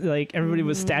sterns like everybody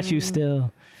was statue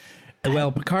still.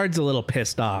 Well, Picard's a little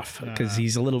pissed off because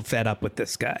he's a little fed up with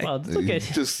this guy. Well, look he at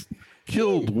just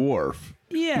killed Worf.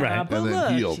 yeah, Right. but And then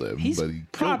look, healed him, he's but he killed him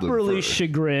properly first.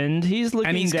 chagrined. He's looking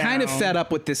and he's down. kind of fed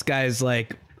up with this guy's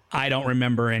like, I don't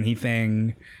remember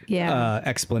anything Yeah.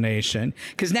 explanation.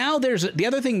 Because now the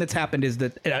other thing that's happened is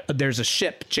that there's a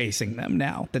ship chasing them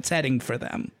now that's heading for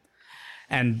them.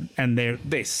 And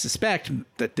they suspect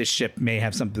that this ship may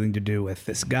have something to do with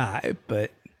this guy,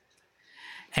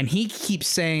 and he keeps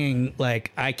saying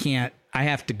like, I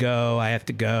have to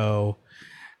go,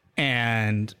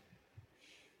 and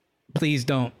please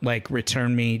don't like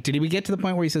return me. Did we get to the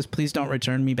point where he says, please don't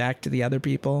return me back to the other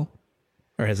people?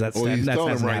 Or has that Well, he's that telling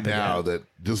him hasn't right happened now yet? that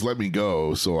just let me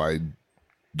go, so I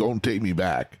don't take me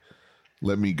back.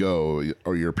 Let me go,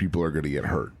 or your people are going to get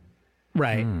hurt.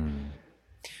 Right.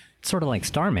 sort of like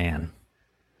Starman.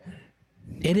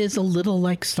 It is a little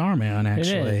like Starman,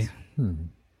 actually. is.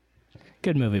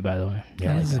 Good movie, by the way.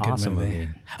 Yeah, That is a good awesome movie.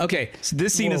 Okay, so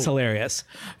this scene is hilarious.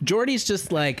 Jordy's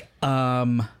just like,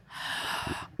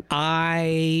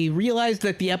 I realized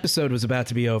that the episode was about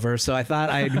to be over, so I thought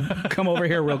I'd come over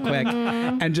here real quick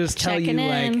and just tell you Checking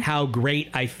in. like how great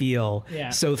I feel.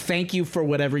 Yeah. So thank you for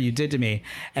whatever you did to me.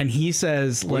 And he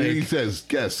says, What do you like, think he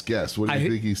says? Guess. What do you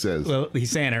think he says? well, he's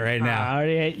saying it right now.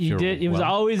 Already, you Sure, did. It was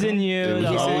well. always in you. It was the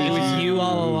whole always It was time. you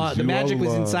all It was along. The you magic all was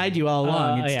along. inside you all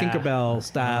along. It's yeah. Tinkerbell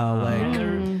style.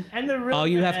 Like And the real all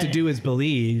you have to do is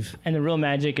believe. And the real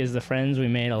magic is the friends we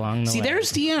made along the See, way.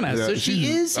 there's Deanna. Yeah, So she she's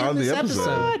is in on the this episode.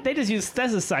 episode. What? They just use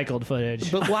that's a cycled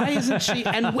footage. But why isn't she?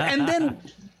 And then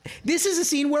this is a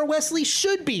scene where Wesley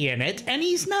should be in it, and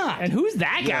he's not. And who's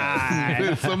that guy?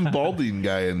 There's some balding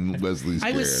guy in Wesley's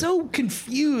I was chair. so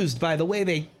confused by the way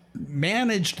they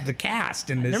managed the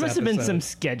cast in this. There must have been some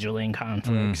episode. scheduling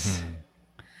conflicts.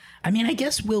 I mean, I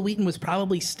guess Will Wheaton was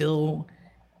probably still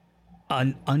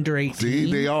under 18.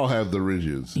 See, they all have the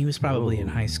ridges. He was probably in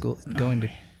high school going to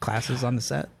classes on the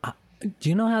set. Do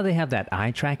you know how they have that eye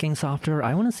tracking software?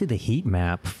 I want to see the heat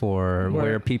map for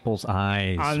where people's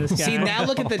eyes. On this guy. See, now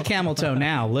look at the camel toe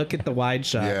now. Look at the wide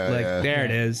shot. Yeah, like, yeah. there it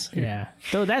is. Yeah.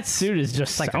 Though that suit is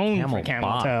just like a sewn camel for camel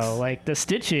box. toe. Like the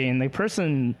stitching, the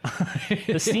person,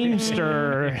 the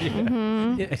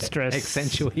seamster, mistress.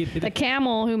 accentuated. The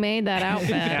camel who made that outfit.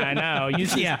 Yeah, I know.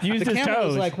 Use Yeah, use the his camel toes.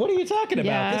 was like, "What are you talking about?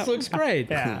 Yeah. This looks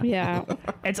great." yeah. Yeah.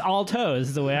 It's all toes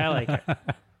is the way I like it.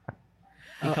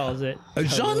 He calls it.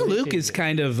 Jean-Luc is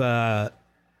kind of a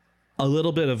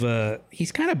little bit of a.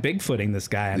 He's kind of Bigfooting this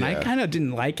guy, and I Yeah. kind of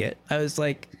didn't like it. I was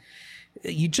like,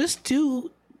 you just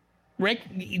do.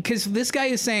 Because this guy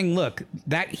is saying, look,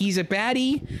 that he's a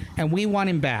baddie, and we want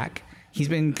him back. He's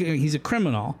a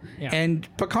criminal, Yeah. and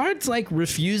Picard's like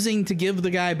refusing to give the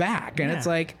guy back, and it's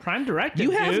Yeah. like Prime Directive.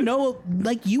 you have dude.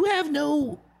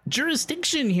 no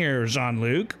jurisdiction here,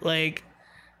 Jean-Luc. Like,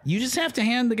 you just have to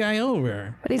hand the guy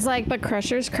over. But he's like, but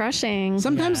Crusher's crushing.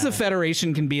 Sometimes the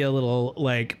Federation can be a little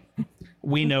like,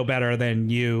 we know better than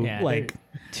you. Yeah, like,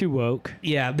 they're too woke.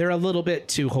 yeah, they're a little bit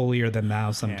too holier than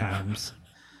thou sometimes.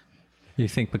 You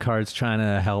think Picard's trying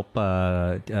to help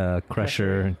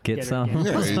Crusher get Get her- some?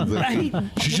 get Yeah, he's like,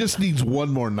 she just needs one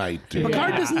more night. Dude.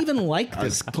 Picard doesn't even like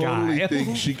this Totally guy.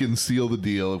 think she can seal the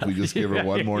deal if we just give her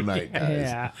one more night, guys.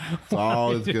 Yeah. That's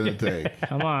all it's gonna take.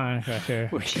 Come on,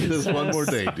 Crusher. Just one more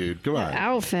day, dude. Come on.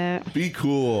 Outfit. Be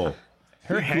cool.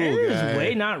 Her Be hair cool, is guy.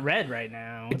 way not red right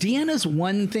now. Deanna's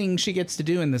one thing she gets to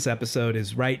do in this episode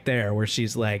is right there, where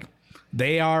she's like,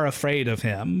 they are afraid of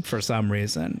him for some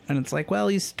reason, and it's like, well,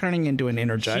 he's turning into an She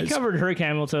energized. covered her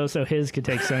camel toe so his could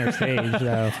take center stage,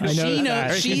 though. I She noticed knows.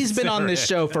 that. She's been on this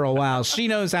show for a while. She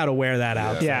knows how to wear that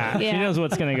outfit. Yeah, she Yeah. knows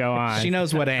what's gonna go on. She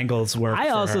knows what angles work. I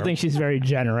for also her. think she's very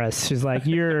generous. She's like,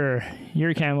 your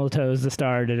camel toe's the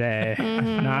star today,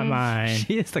 not mine.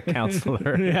 He is the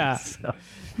counselor. Yeah.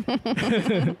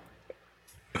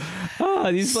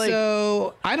 Oh, these like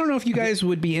So I don't know if you guys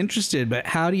would be interested, but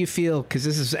how do you feel?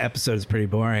 Because episode is pretty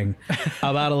boring.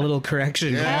 About a little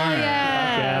correction. Oh,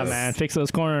 yeah, yes. man, fix those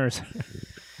corners.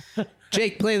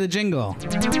 Jake, play the jingle.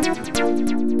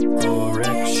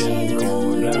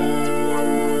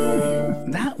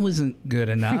 That wasn't good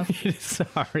enough.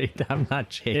 Sorry, I'm not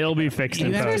Jake. It'll be fixed in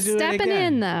You have to post. do it Stepping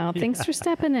again. in, though. Thanks for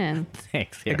stepping in.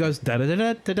 Thanks. It goes da da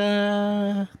da da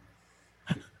da.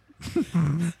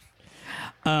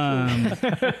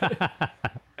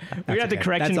 We got the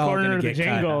correction That's all corner gonna of the get cut.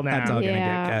 jingle now. That's all gonna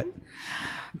Yeah. get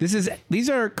cut. These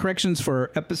are corrections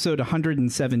for episode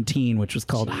 117, which was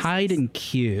called Hide and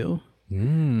Q.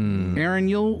 Aaron,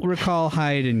 you'll recall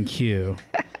Hide and Q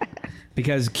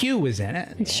because Q was in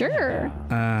it. Sure.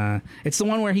 It's the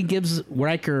one where he gives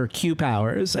Riker Q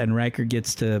powers, and Riker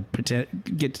gets to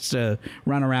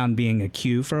run around being a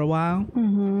Q for a while.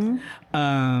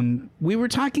 We were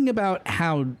talking about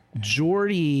how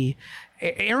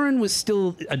Aaron was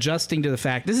still adjusting to the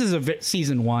fact this is a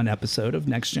season 1 episode of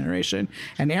Next Generation,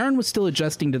 and Aaron was still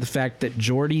adjusting to the fact that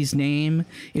Geordi's name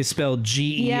is spelled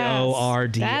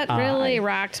Geordi. That really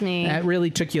rocked me. That really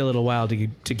took you a little while to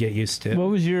get used to. What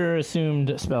was your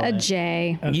assumed spell? A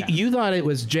J. You thought it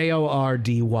was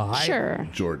Jordy. Sure.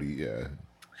 Jordy, yeah.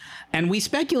 And we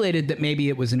speculated that maybe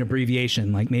it was an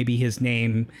abbreviation, like maybe his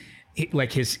name,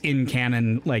 like his in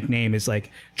canon like name is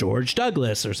like George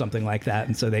Douglas or something like that,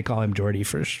 and so they call him Geordi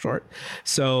for short.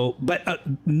 So, but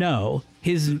no,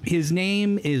 his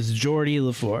name is Geordi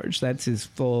LaForge. That's his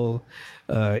full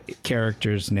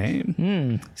character's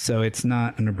name. So it's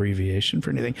not an abbreviation for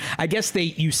anything. I guess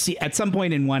you see at some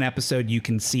point in one episode you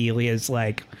can see his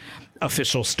like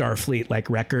official Starfleet like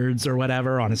records or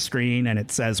whatever on a screen, and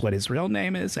it says what his real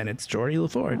name is, and it's Geordi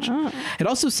LaForge. It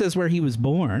also says where he was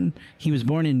born. He was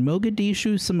born in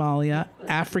Mogadishu, Somalia,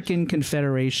 African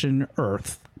Confederation,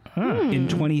 Earth. in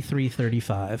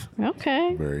 2335.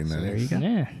 Okay. Very nice. There you go.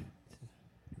 Yeah.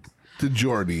 To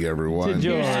Jordy, everyone. To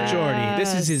Jordy. Jordy.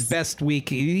 This is his best week.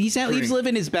 He's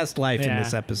living his best life in Yeah.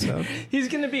 this episode. He's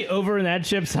gonna be over in that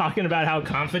ship talking about how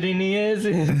confident he is.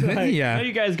 It's like, Yeah. "Oh,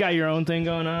 you guys got your own thing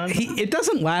going on." It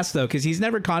doesn't last though, because he's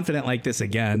never confident like this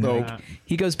again. Nope. Like,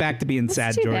 he goes back to being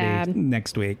sad too Jordy bad.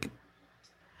 next week.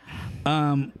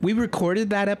 We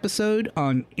recorded that episode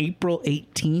on April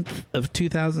 18th of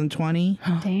 2020.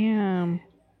 Damn.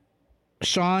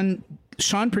 Sean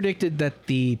predicted that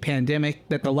the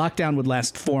lockdown would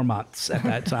last 4 months at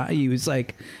that time. He was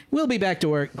like, we'll be back to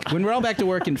work when we're all back to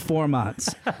work in 4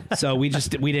 months. So we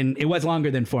didn't, it was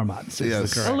longer than 4 months.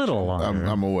 Yes. A little longer.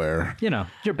 I'm aware. You know,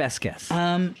 your best guess.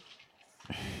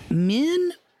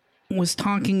 Min was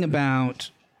talking about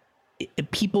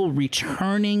people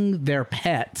returning their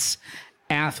pets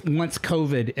once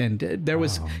COVID ended. There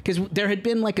was, because there had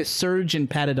been like a surge in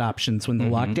pet adoptions when the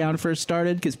lockdown first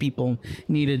started, because people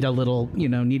needed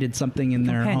needed something in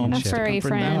their homes. A to furry comfort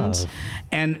them. friend.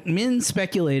 And Min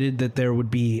speculated that there would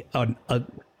be an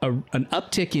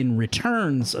uptick in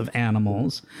returns of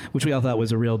animals, which we all thought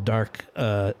was a real dark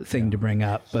thing to bring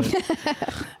up. But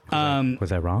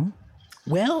Was I wrong?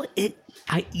 well,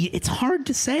 it's hard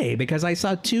to say, because I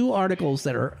saw 2 articles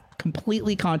that are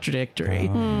completely contradictory.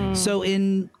 So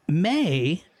in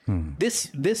May,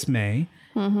 this May,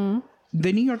 the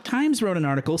New York Times wrote an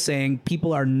article saying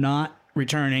people are not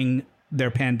returning their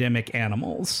pandemic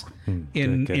animals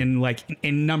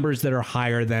in numbers that are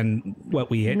higher than what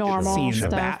we had Normal seen in the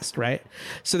stuff. past, right?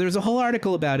 So there's a whole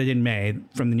article about it in May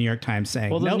from the New York Times saying,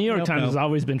 Well, the nope, New York nope, Times nope. has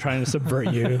always been trying to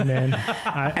subvert you, man.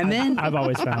 I've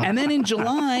always found. And then in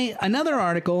July, another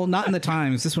article, not in the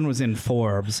Times, this one was in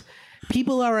Forbes.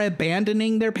 People are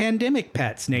abandoning their pandemic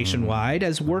pets nationwide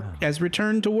as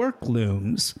return to work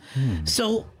looms.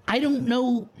 So I don't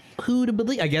know who to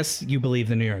believe. I guess you believe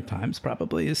the New York Times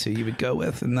probably is who you would go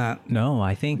with in that. No,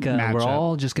 I think we're Matchup.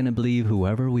 all just going to believe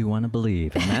whoever we want to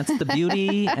believe. And that's the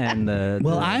beauty and the...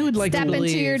 Well, I would like Step to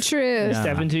believe. into your truth.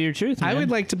 Step into your truth. I man.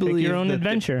 would like to Pick believe your own that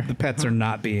adventure. The pets are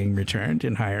not being returned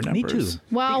in higher Me numbers. too.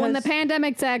 Well, when the Because-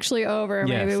 pandemic's actually over,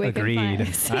 Yes, maybe we agreed.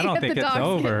 can see I don't if think the it's dogs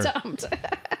over. get dumped.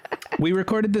 We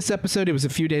recorded this episode. It was a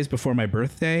few days before my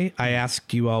birthday. I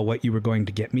asked you all what you were going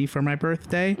to get me for my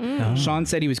birthday. Sean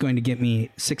said he was going to get me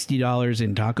 $60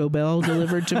 in Taco Bell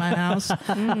delivered to my house.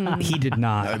 He did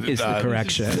not, is the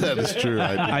correction. That is true.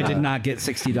 I did not get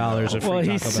 $60 of free Well, he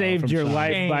Taco Bell saved from your Sean.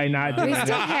 life by not doing We still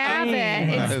that. have it.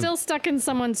 It's still stuck in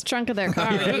someone's trunk of their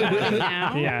car right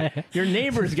now. Yeah, your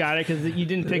neighbors got it because you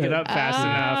didn't pick it up fast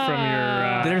enough from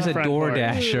your. There's a front porch.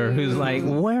 DoorDasher who's like,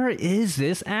 where is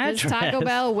this This address? Taco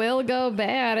Bell will go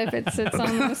bad if it sits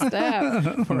on the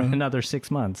step. For another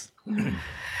 6 months.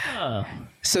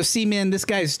 So, see, man, this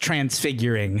guy's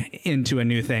transfiguring into a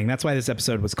new thing. That's why this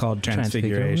episode was called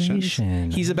Transfiguration.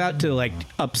 Transfiguration. He's about to, like,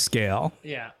 upscale.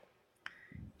 Yeah.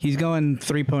 He's going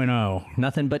 3.0.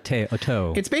 Nothing but a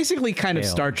toe. It's basically kind of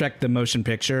Scale. Star Trek the motion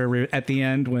picture at the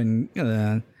end when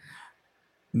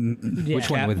Which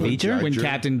one, with V'ger? when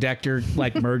Captain Decker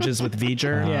like merges with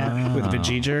V'ger. Yeah. With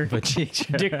V'ger.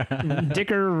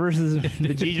 Dicker versus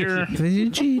V'ger.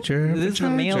 V'ger. This is the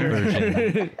male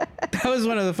version. That was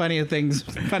one of the funniest things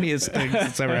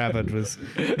that's ever happened was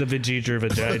the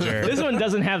V'ger. This one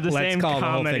doesn't have the Let's same call the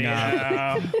whole comedy. thing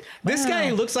off. This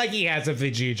guy looks like he has a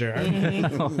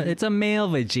V'ger. It's a male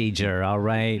V'ger, all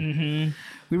right.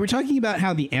 We were talking about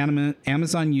how the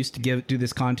Amazon used to do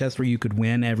this contest where you could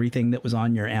win everything that was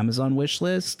on your Amazon wish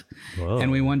list. Whoa.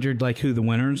 And we wondered like who the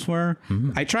winners were.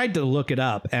 I tried to look it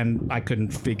up and I couldn't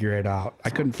figure it out.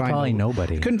 I couldn't find Probably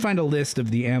nobody. Couldn't find a list of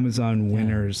the Amazon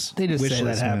winners. They just wish say that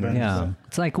list happened. winners. Yeah.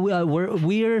 It's like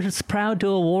we're proud to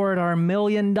award our $1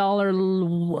 million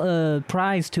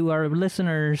prize to our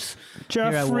listeners.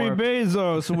 Jeffrey Warp.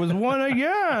 Bezos was one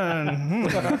again.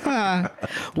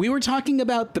 We were talking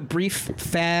about the brief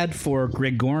fad for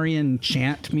Gregorian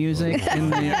chant music in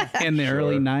the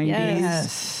early 90s.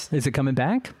 Yes. Is it coming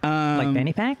back? Like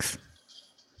fanny packs?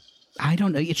 I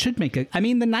don't know. It should make a. I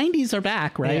mean, the 90s are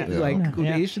back, right? Yeah. Like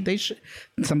Yeah. they should.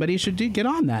 Somebody should get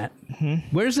on that.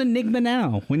 Where's Enigma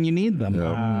now when you need them?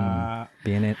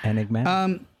 Being an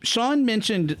enigmatic? Sean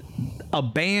mentioned a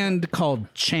band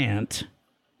called Chant,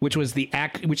 which was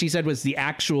which he said was the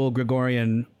actual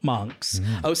Gregorian monks.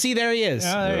 Oh, see, there he is.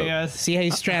 Oh, there he is. See how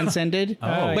he's transcended?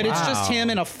 Oh, but it's wow. just him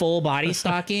in a full body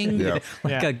stocking. Like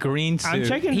yeah. a green suit. I'm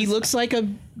checking. He looks like a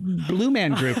Blue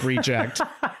Man Group reject.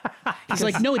 He's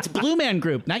like, no, it's Blue Man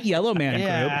Group, not Yellow Man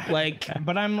Yeah. Group. Like,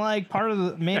 But I'm like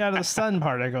made out of the sun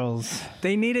particles.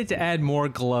 They needed to add more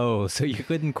glow, so you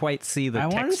couldn't quite see the I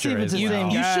wanted to see texture if it's as the well. same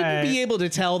you guy. shouldn't be able to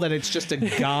tell that it's just a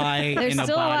guy There's in a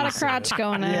still a lot of bodysuit. crotch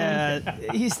going in.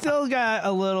 Yeah, he's still got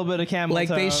a little bit of camel Like,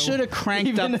 toe. they should have cranked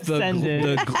Even up the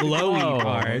ascended. glowy Oh,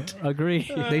 part. agree.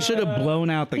 They should have blown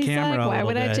out the He's camera like, a why little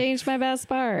would bit. I change my best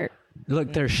part?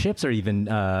 Look, their ships are even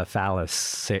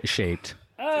phallus shaped.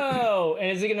 Oh,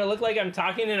 and is it gonna look like I'm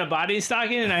talking in a body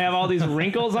stocking and I have all these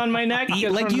wrinkles on my neck?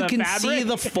 because Like from you the can fabric? see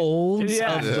the folds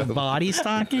Yeah. of the body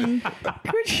stocking.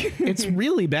 It's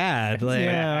really bad. Like,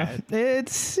 Yeah,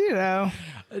 it's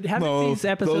Haven't No, these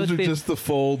episodes those are been... just the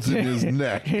folds in his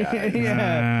neck. Guys.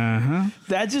 yeah.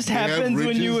 That just They have happens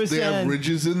when you ridges- They have ascend.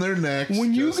 ridges in their necks.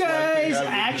 When you just like they guys have ridges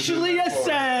actually in their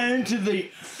forehead. ascend to the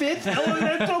fifth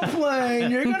elemental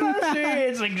plane, you're gonna see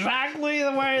it's exactly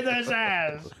the way this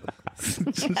is.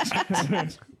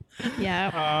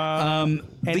 Yeah.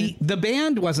 the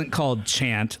band wasn't called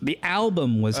Chant. The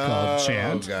album was called Oh,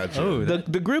 Chant. gotcha. Oh,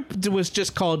 The group was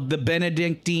just called the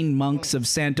Benedictine Monks of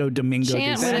Santo Domingo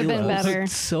Chant de would have been Silos. better.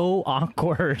 It's so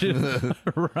awkward.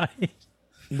 Right?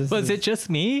 Was it just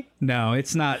me? No,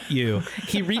 it's not you.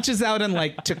 He reaches out and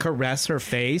like to caress her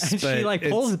face, And but she like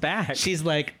it's- pulls back. She's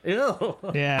like, Ew.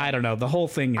 Yeah, I don't know. The whole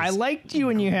thing is I liked you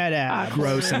when you had abs.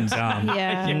 gross and dumb.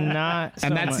 Yeah. Not, so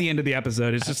And that's much. the end of the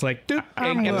episode. It's just like, doop,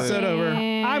 I'm episode over.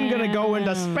 I'm gonna go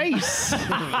into space.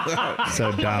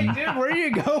 So dumb. Dude, where are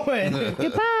you going?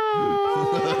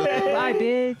 Bye,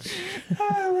 bitch.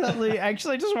 Really,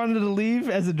 actually, I just wanted to leave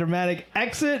as a dramatic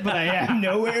exit, but I have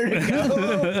nowhere to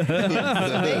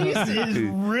go. Space is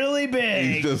really He's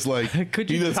big. just like, Could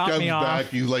he you just top comes me off? back.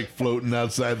 He's like floating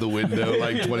outside the window.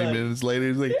 Like 20 minutes later,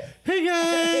 he's like, "Hey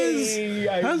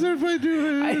guys, how's everybody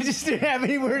doing?" I just didn't have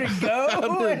anywhere to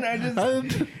go, and I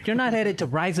just You're not headed to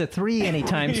Ryza 3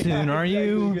 anytime soon, are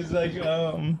you? it's like,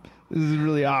 this is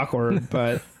really awkward.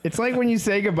 But it's like when you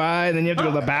say goodbye, and then you have to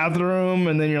go to the bathroom,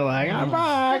 and then you're like, I'm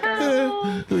back.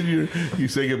 You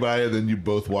say goodbye, and then you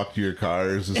both walk to your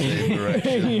cars the same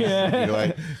direction. You're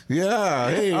like, "Yeah,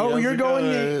 hey." Oh, how's you're it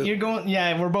going. You're going.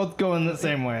 Yeah, we're both going the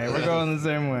same way. We're going the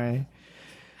same way.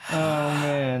 Oh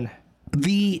man.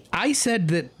 I said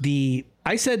that the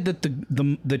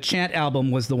Chant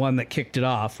album was the one that kicked it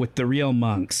off with the real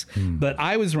monks, but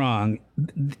I was wrong.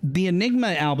 The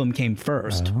Enigma album came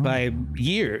first by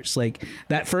years. Like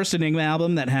that first Enigma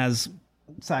album that has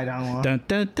Side on one. dun,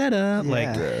 dun, dun, dun,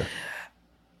 like Yeah.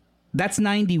 that's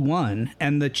 91,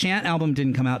 and the Chant album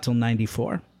didn't come out till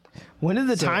 94. When did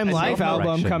the Time Life album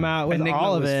correction. come out with Enigma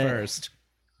all of was it? first.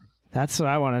 That's what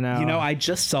I want to know. You know, I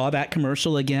just saw that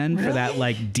commercial again for that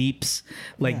like deep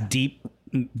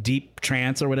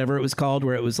trance or whatever it was called,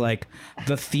 where it was like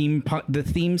the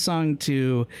theme song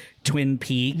to Twin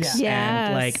Peaks Yeah.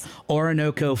 and like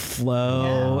Orinoco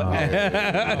Flow.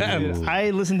 I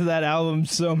listened to that album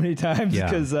so many times Yeah.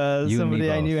 because You and me somebody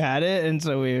I both. knew had it, and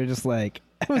so we were just like,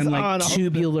 it was And on like all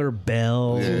Tubular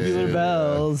Bells. Tubular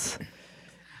Bells.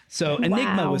 So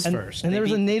Enigma Wow. was And, first. and They there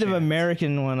was a beat Native Chant.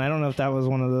 American one. I don't know if that was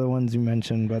one of the ones you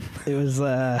mentioned, but it was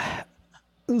like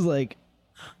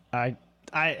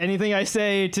anything I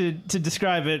say to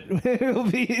describe it will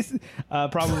be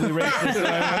probably racist, so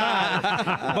I'm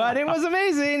not. But it was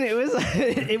amazing.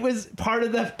 It was part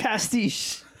of the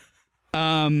pastiche.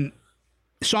 Sean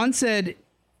said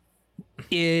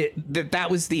that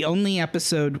was the only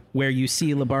episode where you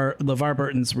see LeVar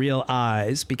Burton's real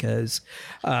eyes, because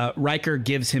Riker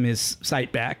gives him his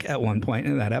sight back at one point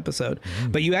in that episode.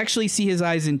 But you actually see his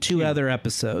eyes in two other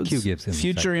episodes. Q gives him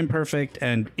Future sight. Imperfect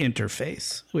and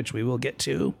Interface, which we will get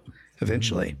to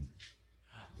eventually.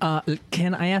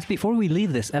 Can I ask, before we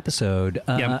leave this episode,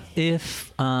 Yep.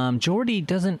 if Geordi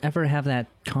doesn't ever have that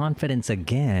confidence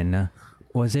again,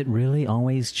 was it really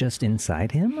always just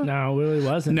inside him? No, it really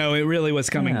wasn't. No, it really was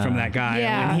coming Yeah. from that guy.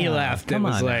 Yeah. And when he left, Come it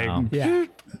was on like now. Yeah.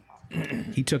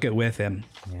 he took it with him.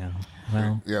 Yeah.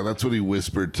 Well, Yeah, that's what he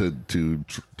whispered to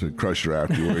Crusher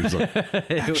afterwards. Like,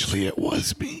 actually, it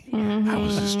was me. I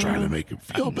was just trying to make him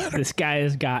feel better. This guy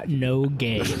has got no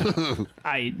game.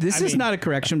 This is not a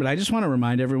correction, but I just want to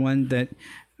remind everyone that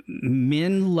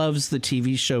Min loves the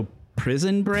TV show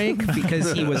Prison Break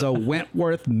because he was a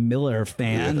Wentworth Miller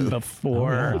fan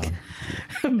before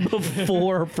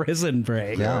Prison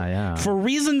Break. yeah. For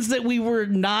reasons that we were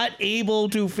not able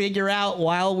to figure out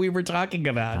while we were talking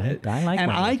about it. I like and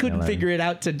Wentworth I couldn't Miller. figure it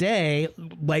out today,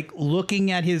 like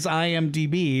looking at his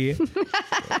IMDb.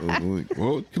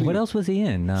 Well, what else was he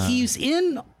in? He's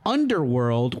in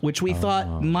Underworld, which we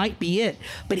thought might be it,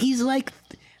 but he's like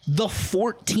the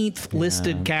 14th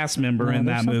listed cast member in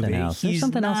that movie. There's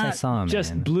something else I saw him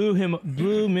Just in. blew him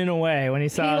away when he He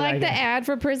saw liked the ad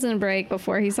for Prison Break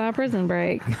before he saw Prison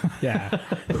Break. Yeah.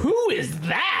 Who is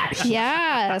that?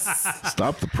 Yes.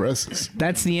 Stop the presses.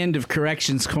 That's the end of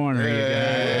Corrections Corner, you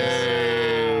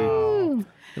guys. Ooh.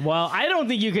 Well, I don't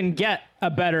think you can get a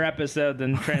better episode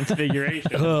than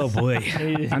Transfiguration. Oh boy,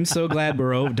 I'm so glad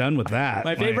we're done with that.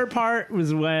 My favorite part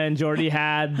was when Jordy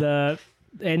had the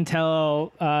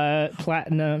Intel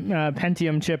Platinum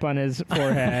Pentium chip on his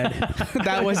forehead.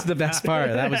 That was the best part.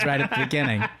 That was right at the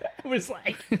beginning. It was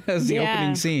like That was the Yeah.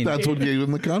 opening scene. That's what gave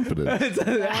him the confidence.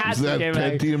 it had It's to that give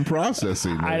back. Pentium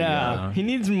processing. I know. He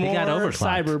needs more got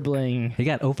overclocked. cyber bling. He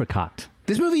got overclocked.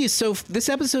 This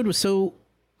episode was so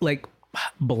like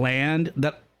bland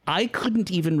that I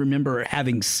couldn't even remember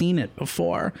having seen it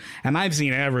before. And I've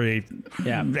seen every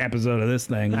episode of this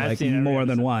thing I've like seen every more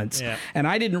than episode. once. Yeah. And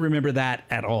I didn't remember that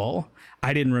at all.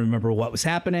 I didn't remember what was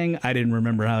happening. I didn't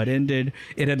remember how it ended.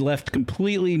 It had left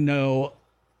completely no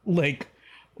like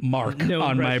mark No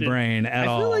on my impression. brain at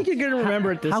all. I feel like you're gonna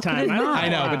remember it this how could time. it I don't not? I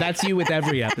know, why. but that's you with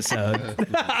every episode.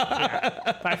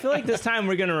 I feel like this time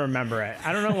we're gonna remember it.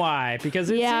 I don't know why, because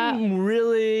it Yeah. seemed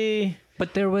really.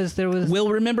 But there was We'll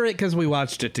remember it because we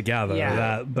watched it together.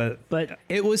 Yeah. But But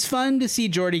it was fun to see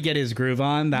Jordy get his groove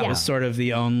on. That Yeah. was sort of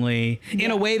the only, in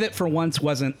a way that for once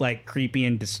wasn't like creepy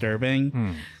and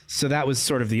disturbing. So that was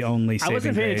sort of the only I saving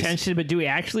wasn't paying grace. attention. But do we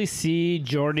actually see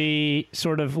Jordy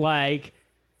sort of like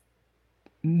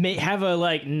have a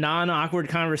like non-awkward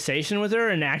conversation with her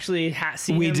and actually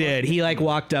see We him? did. He like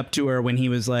walked up to her when he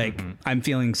was like, "I'm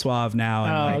feeling suave now,"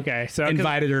 and Oh, like, okay. So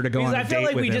invited her to go because on a I feel date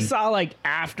like with we him. just saw like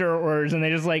afterwards, and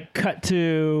they just like cut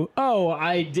to, oh,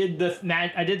 I did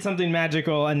I did something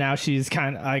magical, and now she's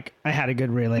kind of like, I had a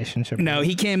good relationship. No,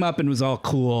 he came up and was all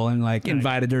cool and like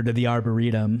invited her to the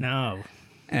arboretum. No.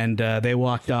 And they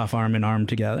walked off arm in arm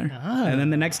together. And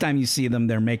then the next time you see them,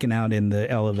 they're making out in the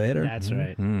elevator. That's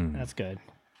right. That's good.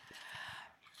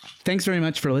 Thanks very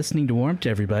much for listening to Warped,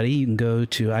 everybody. You can go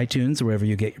to iTunes or wherever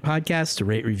you get your podcasts to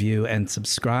rate, review, and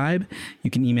subscribe. You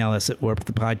can email us at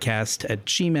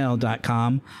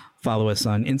warpedthepodcast@gmail.com. Follow us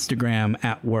on Instagram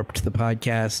at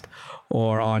warpedthepodcast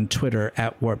or on Twitter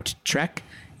at warpedtrek.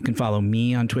 You can follow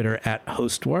me on Twitter at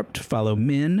hostwarped. Follow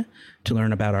Min to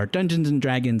learn about our Dungeons and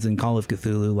Dragons and Call of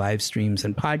Cthulhu live streams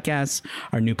and podcasts.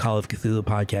 Our new Call of Cthulhu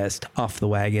podcast, Off the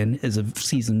Wagon, is of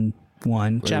season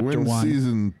 1, chapter When's 1.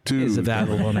 season 2 Is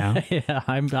available now. yeah.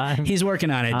 I'm He's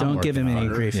working on it. Don't give him any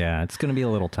grief. Yeah, it's gonna be a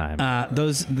little time.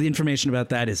 The information about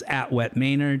that is at Wet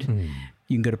Maynard.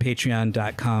 You can go to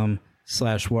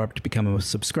patreon.com/warp to become a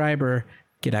subscriber,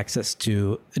 get access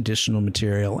to additional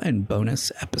material and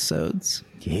bonus episodes.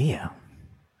 yeah.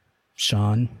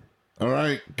 Sean. All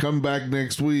right, come back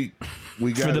next week.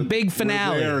 We got For the big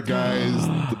finale. We're there, guys.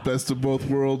 The best of both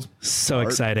worlds. So Part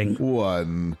exciting.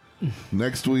 1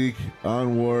 next week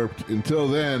on Warped. Until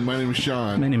then, my name is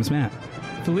Sean. My name's Matt.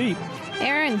 Philippe.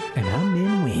 Aaron. And I'm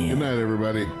in Good win. night,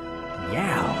 everybody.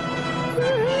 Yeah.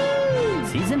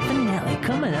 Season finale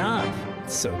coming up.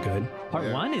 So good. Part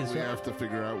Yeah, 1 is we have to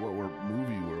figure out what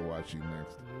movie we're watching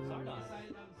next.